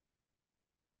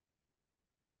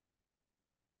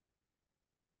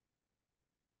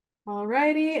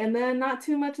 Alrighty, and then not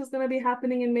too much is going to be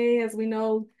happening in May. As we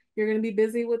know, you're going to be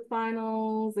busy with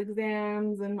finals,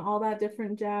 exams, and all that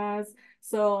different jazz.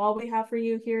 So all we have for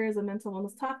you here is a mental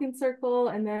wellness talking circle,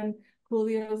 and then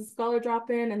Julio's scholar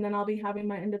drop-in, and then I'll be having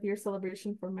my end-of-year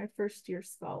celebration for my first-year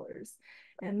scholars.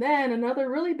 And then another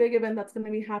really big event that's going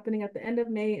to be happening at the end of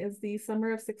May is the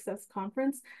Summer of Success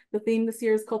Conference. The theme this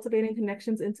year is Cultivating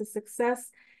Connections into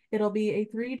Success. It'll be a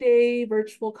 3-day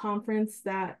virtual conference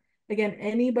that, again,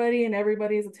 anybody and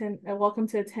everybody is welcome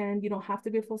to attend. You don't have to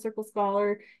be a Full Circle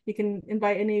scholar. You can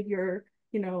invite any of your,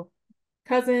 you know,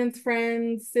 cousins,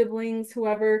 friends, siblings,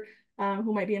 whoever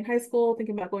who might be in high school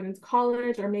thinking about going into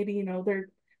college, or maybe, you know, they're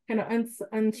kind of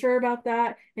unsure about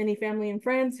that. Any family and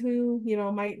friends who, you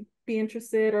know, might be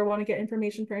interested or want to get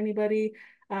information for anybody.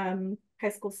 High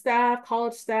school staff,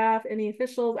 college staff, any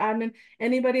officials, admin,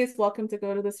 anybody is welcome to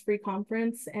go to this free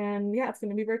conference. And yeah, it's going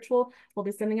to be virtual. We'll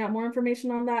be sending out more information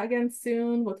on that again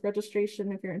soon with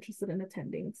registration if you're interested in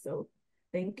attending. So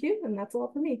thank you. And that's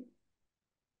all for me.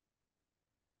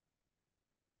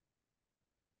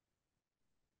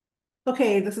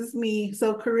 Okay, this is me.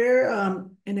 So career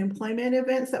and employment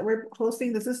events that we're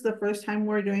hosting. This is the first time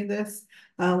we're doing this.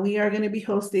 We are going to be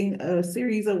hosting a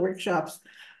series of workshops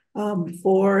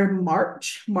for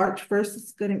March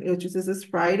 1st, which is this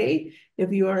Friday.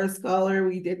 If you are a scholar,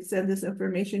 we did send this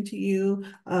information to you.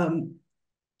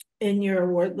 in your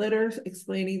award letters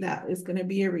explaining that it's going to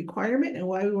be a requirement. And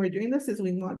why we were doing this is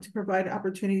we want to provide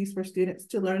opportunities for students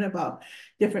to learn about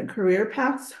different career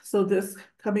paths. So this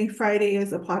coming Friday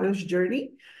is a potter's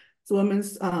journey. It's a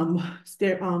woman's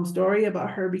story about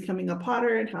her becoming a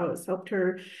potter and how it's helped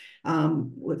her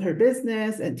with her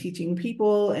business and teaching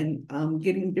people and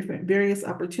getting different various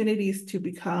opportunities to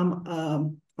become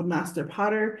a master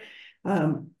potter,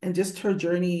 and just her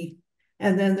journey.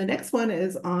 And then the next one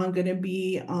is going to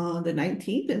be on the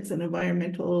 19th. It's an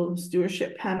environmental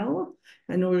stewardship panel.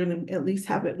 I know we're going to at least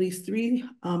have 3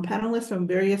 panelists from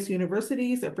various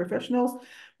universities or professionals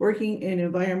working in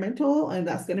environmental, and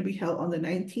that's going to be held on the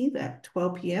 19th at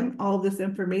 12 p.m. All this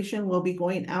information will be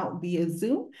going out via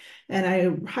Zoom, and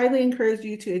I highly encourage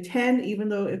you to attend, even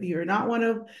though if you're not one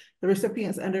of the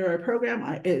recipients under our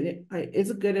program,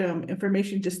 it's a good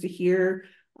information just to hear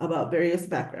about various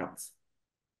backgrounds.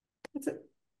 That's it.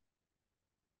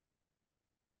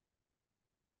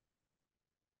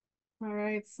 All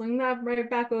right, swing that right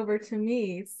back over to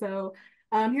me. So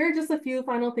here are just a few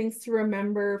final things to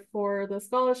remember for the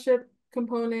scholarship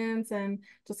components and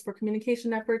just for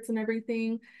communication efforts and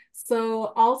everything.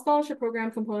 So all scholarship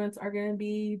program components are going to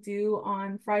be due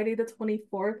on Friday the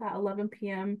 24th at 11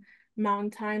 p.m.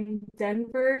 Mountain Time,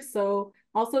 Denver. So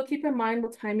also keep in mind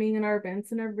with timing in our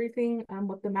events and everything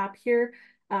with the map here.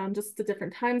 Just the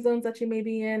different time zones that you may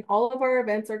be in. All of our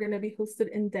events are going to be hosted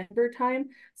in Denver time.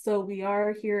 So we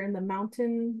are here in the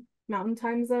mountain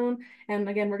time zone. And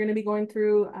again, we're going to be going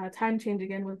through time change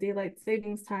again with daylight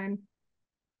savings time.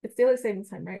 It's daylight savings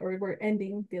time, right? Or we're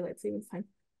ending daylight savings time.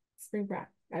 Spring break.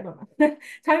 I don't know.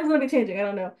 Time's going to be changing. I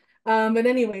don't know. But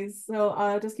anyways,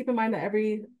 so just keep in mind that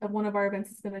every one of our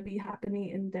events is going to be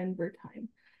happening in Denver time.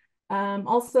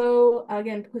 Also,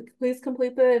 again, please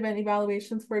complete the event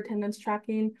evaluations for attendance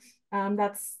tracking.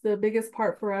 That's the biggest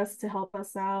part for us to help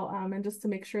us out and just to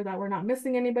make sure that we're not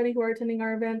missing anybody who are attending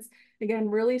our events. Again,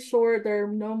 really short, they're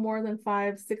no more than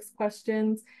 5-6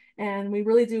 questions. And we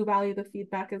really do value the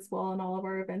feedback as well in all of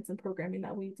our events and programming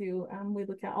that we do. We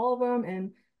look at all of them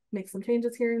and make some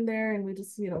changes here and there, and we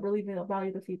just, really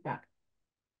value the feedback.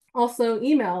 Also,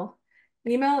 email.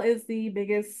 Email is the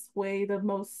biggest way, the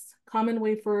most common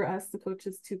way for us, the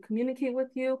coaches, to communicate with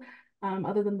you,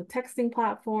 other than the texting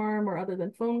platform or other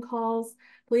than phone calls.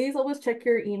 Please always check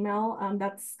your email.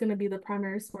 That's going to be the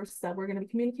primary source that we're going to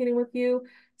be communicating with you.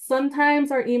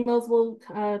 Sometimes our emails will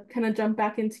kind of jump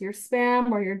back into your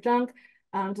spam or your junk.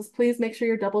 Just please make sure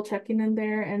you're double checking in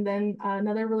there. And then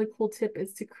another really cool tip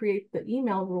is to create the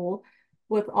email rule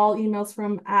with all emails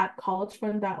from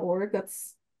 @collegefund.org.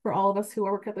 That's for all of us who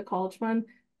work at the College Fund.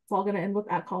 It's all going to end with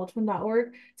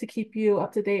 @collegefund.org to keep you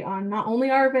up to date on not only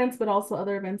our events, but also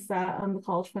other events that the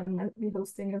College Fund might be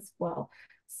hosting as well.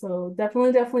 So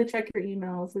definitely check your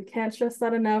emails. We can't stress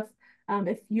that enough.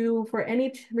 If you, for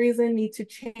any reason, need to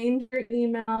change your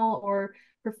email or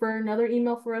prefer another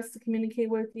email for us to communicate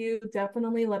with you,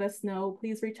 definitely let us know.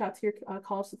 Please reach out to your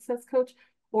college success coach,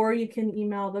 or you can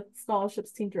email the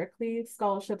scholarships team directly,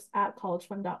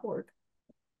 scholarships@collegefund.org.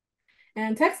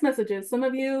 And text messages. Some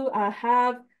of you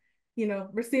have,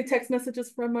 received text messages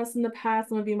from us in the past.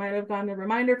 Some of you might have gotten a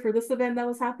reminder for this event that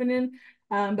was happening.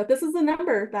 But this is the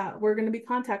number that we're going to be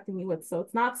contacting you with. So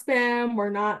it's not spam. We're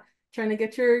not trying to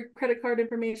get your credit card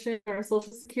information or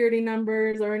social security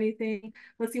numbers or anything,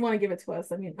 unless you want to give it to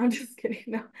us. I mean, I'm just kidding.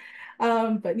 No.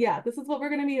 But yeah, this is what we're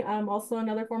going to be also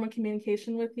another form of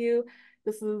communication with you.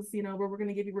 This is, where we're going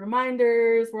to give you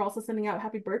reminders. We're also sending out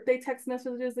happy birthday text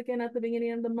messages again at the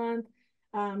beginning of the month.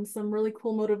 Some really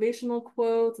cool motivational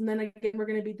quotes. And then again, we're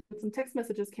going to be doing some text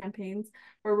messages campaigns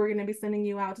where we're going to be sending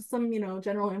you out to some,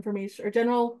 general information or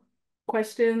general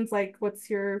questions like, what's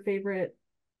your favorite,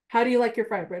 how do you like your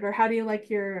fry bread, or how do you like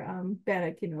your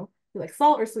bannock, you like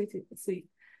salt or sweet?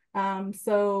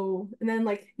 So, and then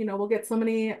we'll get so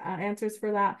many answers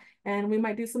for that. And we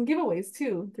might do some giveaways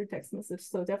too through text message.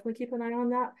 So definitely keep an eye on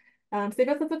that. Save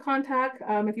us as a contact.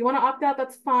 If you want to opt out,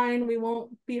 that's fine. We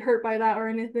won't be hurt by that or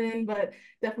anything, but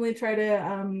definitely try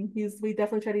to use that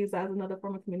as another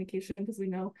form of communication, because we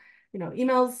know,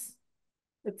 emails,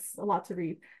 it's a lot to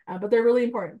read, but they're really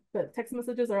important. But text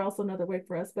messages are also another way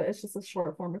for us, but it's just a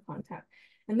short form of contact.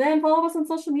 And then follow us on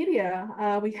social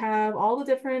media. We have all the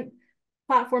different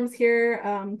platforms here,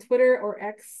 Twitter or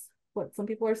X, what some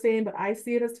people are saying, but I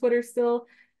see it as Twitter still.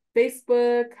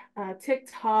 Facebook,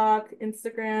 TikTok,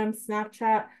 Instagram,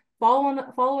 Snapchat.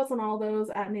 Follow us on all those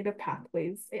at Native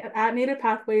Pathways. At Native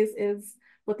Pathways is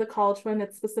with the College Fund.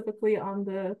 It's specifically on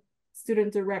the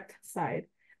student direct side.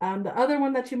 The other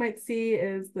one that you might see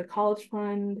is the College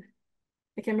Fund.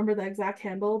 I can't remember the exact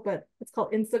handle, but it's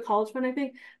called Insta College Fund, I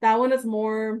think. That one is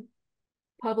more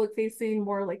public facing,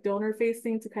 more like donor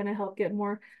facing to kind of help get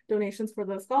more donations for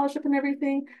the scholarship and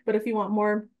everything. But if you want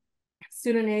more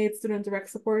student aid, student direct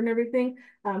support and everything,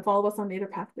 follow us on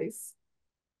Native Pathways.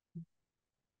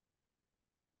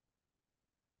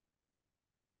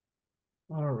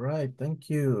 All right, thank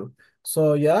you.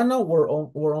 So yeah, no, we're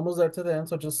almost there to the end.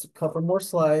 So just a couple more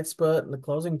slides, but the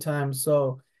closing time.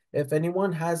 So if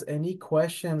anyone has any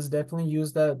questions, definitely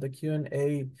use the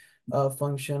Q&A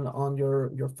function on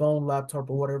your phone, laptop,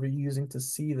 or whatever you're using to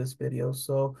see this video.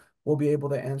 So we'll be able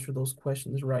to answer those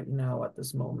questions right now at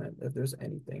this moment if there's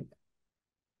anything.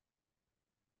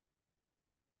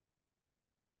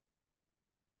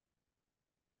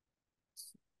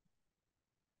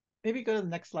 Maybe go to the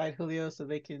next slide, Julio, so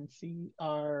they can see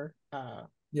our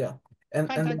Yeah, and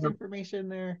contact information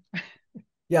there.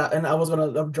 yeah, and I was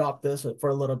gonna drop this for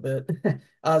a little bit.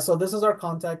 So this is our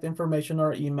contact information,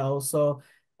 our email. So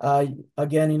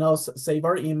again, you know, save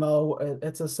our email.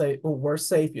 It's a safe, we're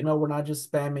safe, you know, we're not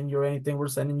just spamming you or anything. We're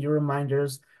sending you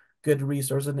reminders, good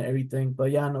resources and everything.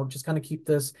 But yeah, no, just kind of keep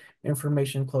this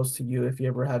information close to you if you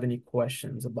ever have any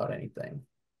questions about anything.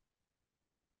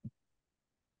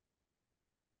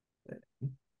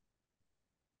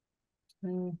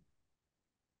 And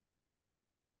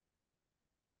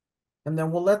then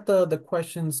we'll let the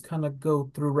questions kind of go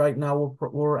through right now.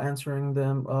 We're answering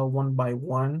them one by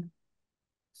one.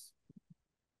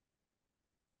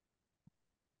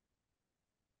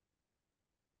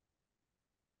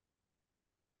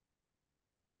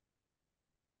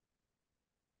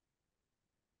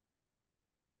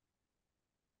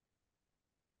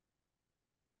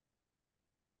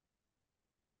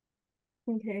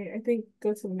 Okay, I think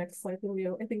go to the next slide,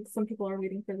 Julio. I think some people are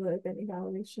waiting for the event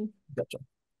evaluation. Gotcha.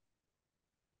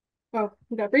 Oh,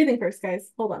 we got breathing first,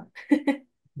 guys. Hold on.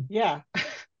 Yeah.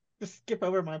 Just skip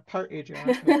over my part,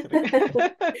 Adriana. We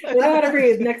know how to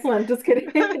breathe. Next one. Just kidding.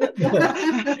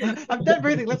 I'm done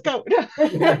breathing. Let's go.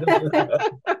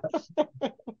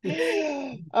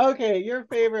 Okay, your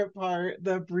favorite part,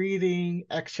 the breathing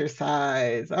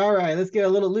exercise. All right, let's get a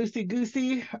little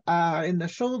loosey-goosey in the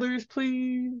shoulders,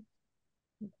 please.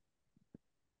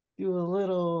 Do a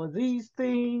little of these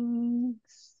things.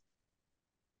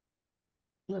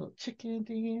 Little chicken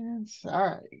dance. All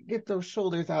right, get those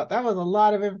shoulders out. That was a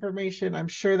lot of information. I'm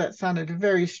sure that sounded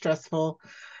very stressful.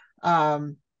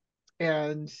 And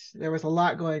there was a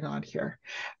lot going on here.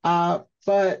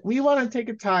 But we want to take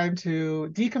a time to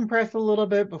decompress a little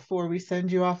bit before we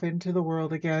send you off into the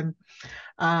world again.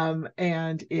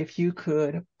 And if you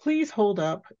could please hold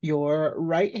up your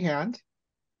right hand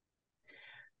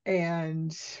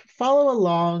and follow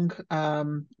along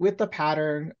with the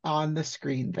pattern on the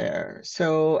screen there.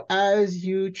 So as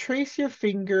you trace your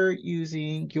finger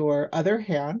using your other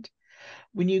hand,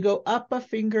 when you go up a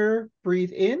finger,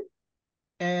 breathe in,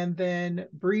 and then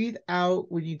breathe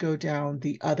out when you go down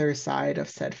the other side of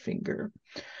said finger.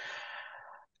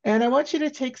 And I want you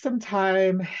to take some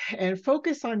time and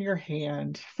focus on your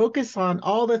hand. Focus on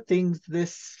all the things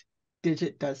this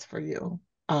digit does for you.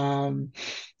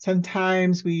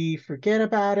 Sometimes we forget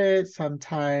about it.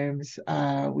 Sometimes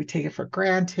we take it for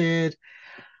granted.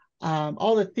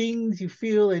 All the things you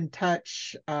feel and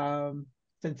touch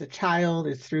since a child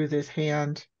is through this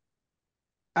hand.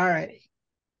 All right.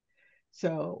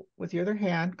 So with your other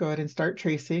hand, go ahead and start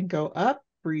tracing. Go up,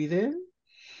 breathe in,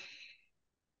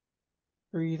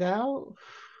 breathe out,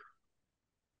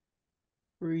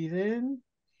 breathe in,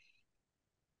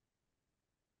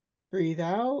 breathe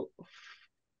out,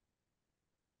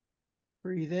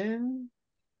 breathe in,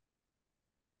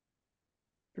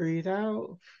 breathe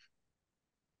out,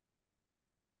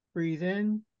 breathe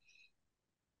in,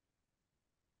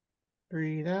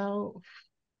 breathe out.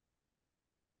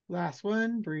 Last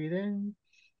one, breathe in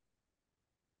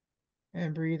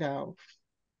and breathe out.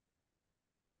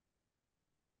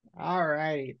 All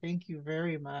right, thank you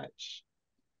very much.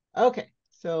 Okay,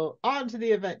 so on to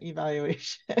the event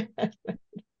evaluation.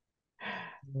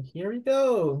 Here we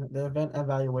go, the event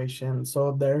evaluation.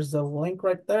 So there's a link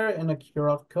right there and a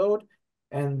QR code.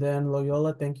 And then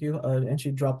Loyola, thank you. And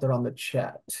she dropped it on the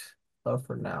chat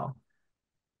for now.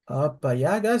 But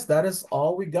yeah, guys, that is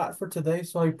all we got for today.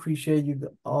 So I appreciate you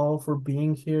all for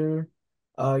being here,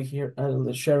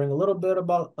 sharing a little bit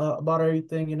about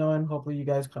everything, you know, and hopefully you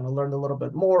guys kind of learned a little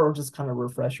bit more or just kind of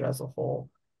refresh you as a whole.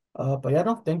 But yeah,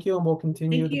 no, thank you, and we'll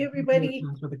continue. Thank you, everybody. To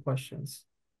answer the questions.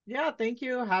 Yeah, thank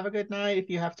you. Have a good night. If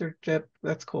you have to trip,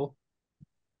 that's cool.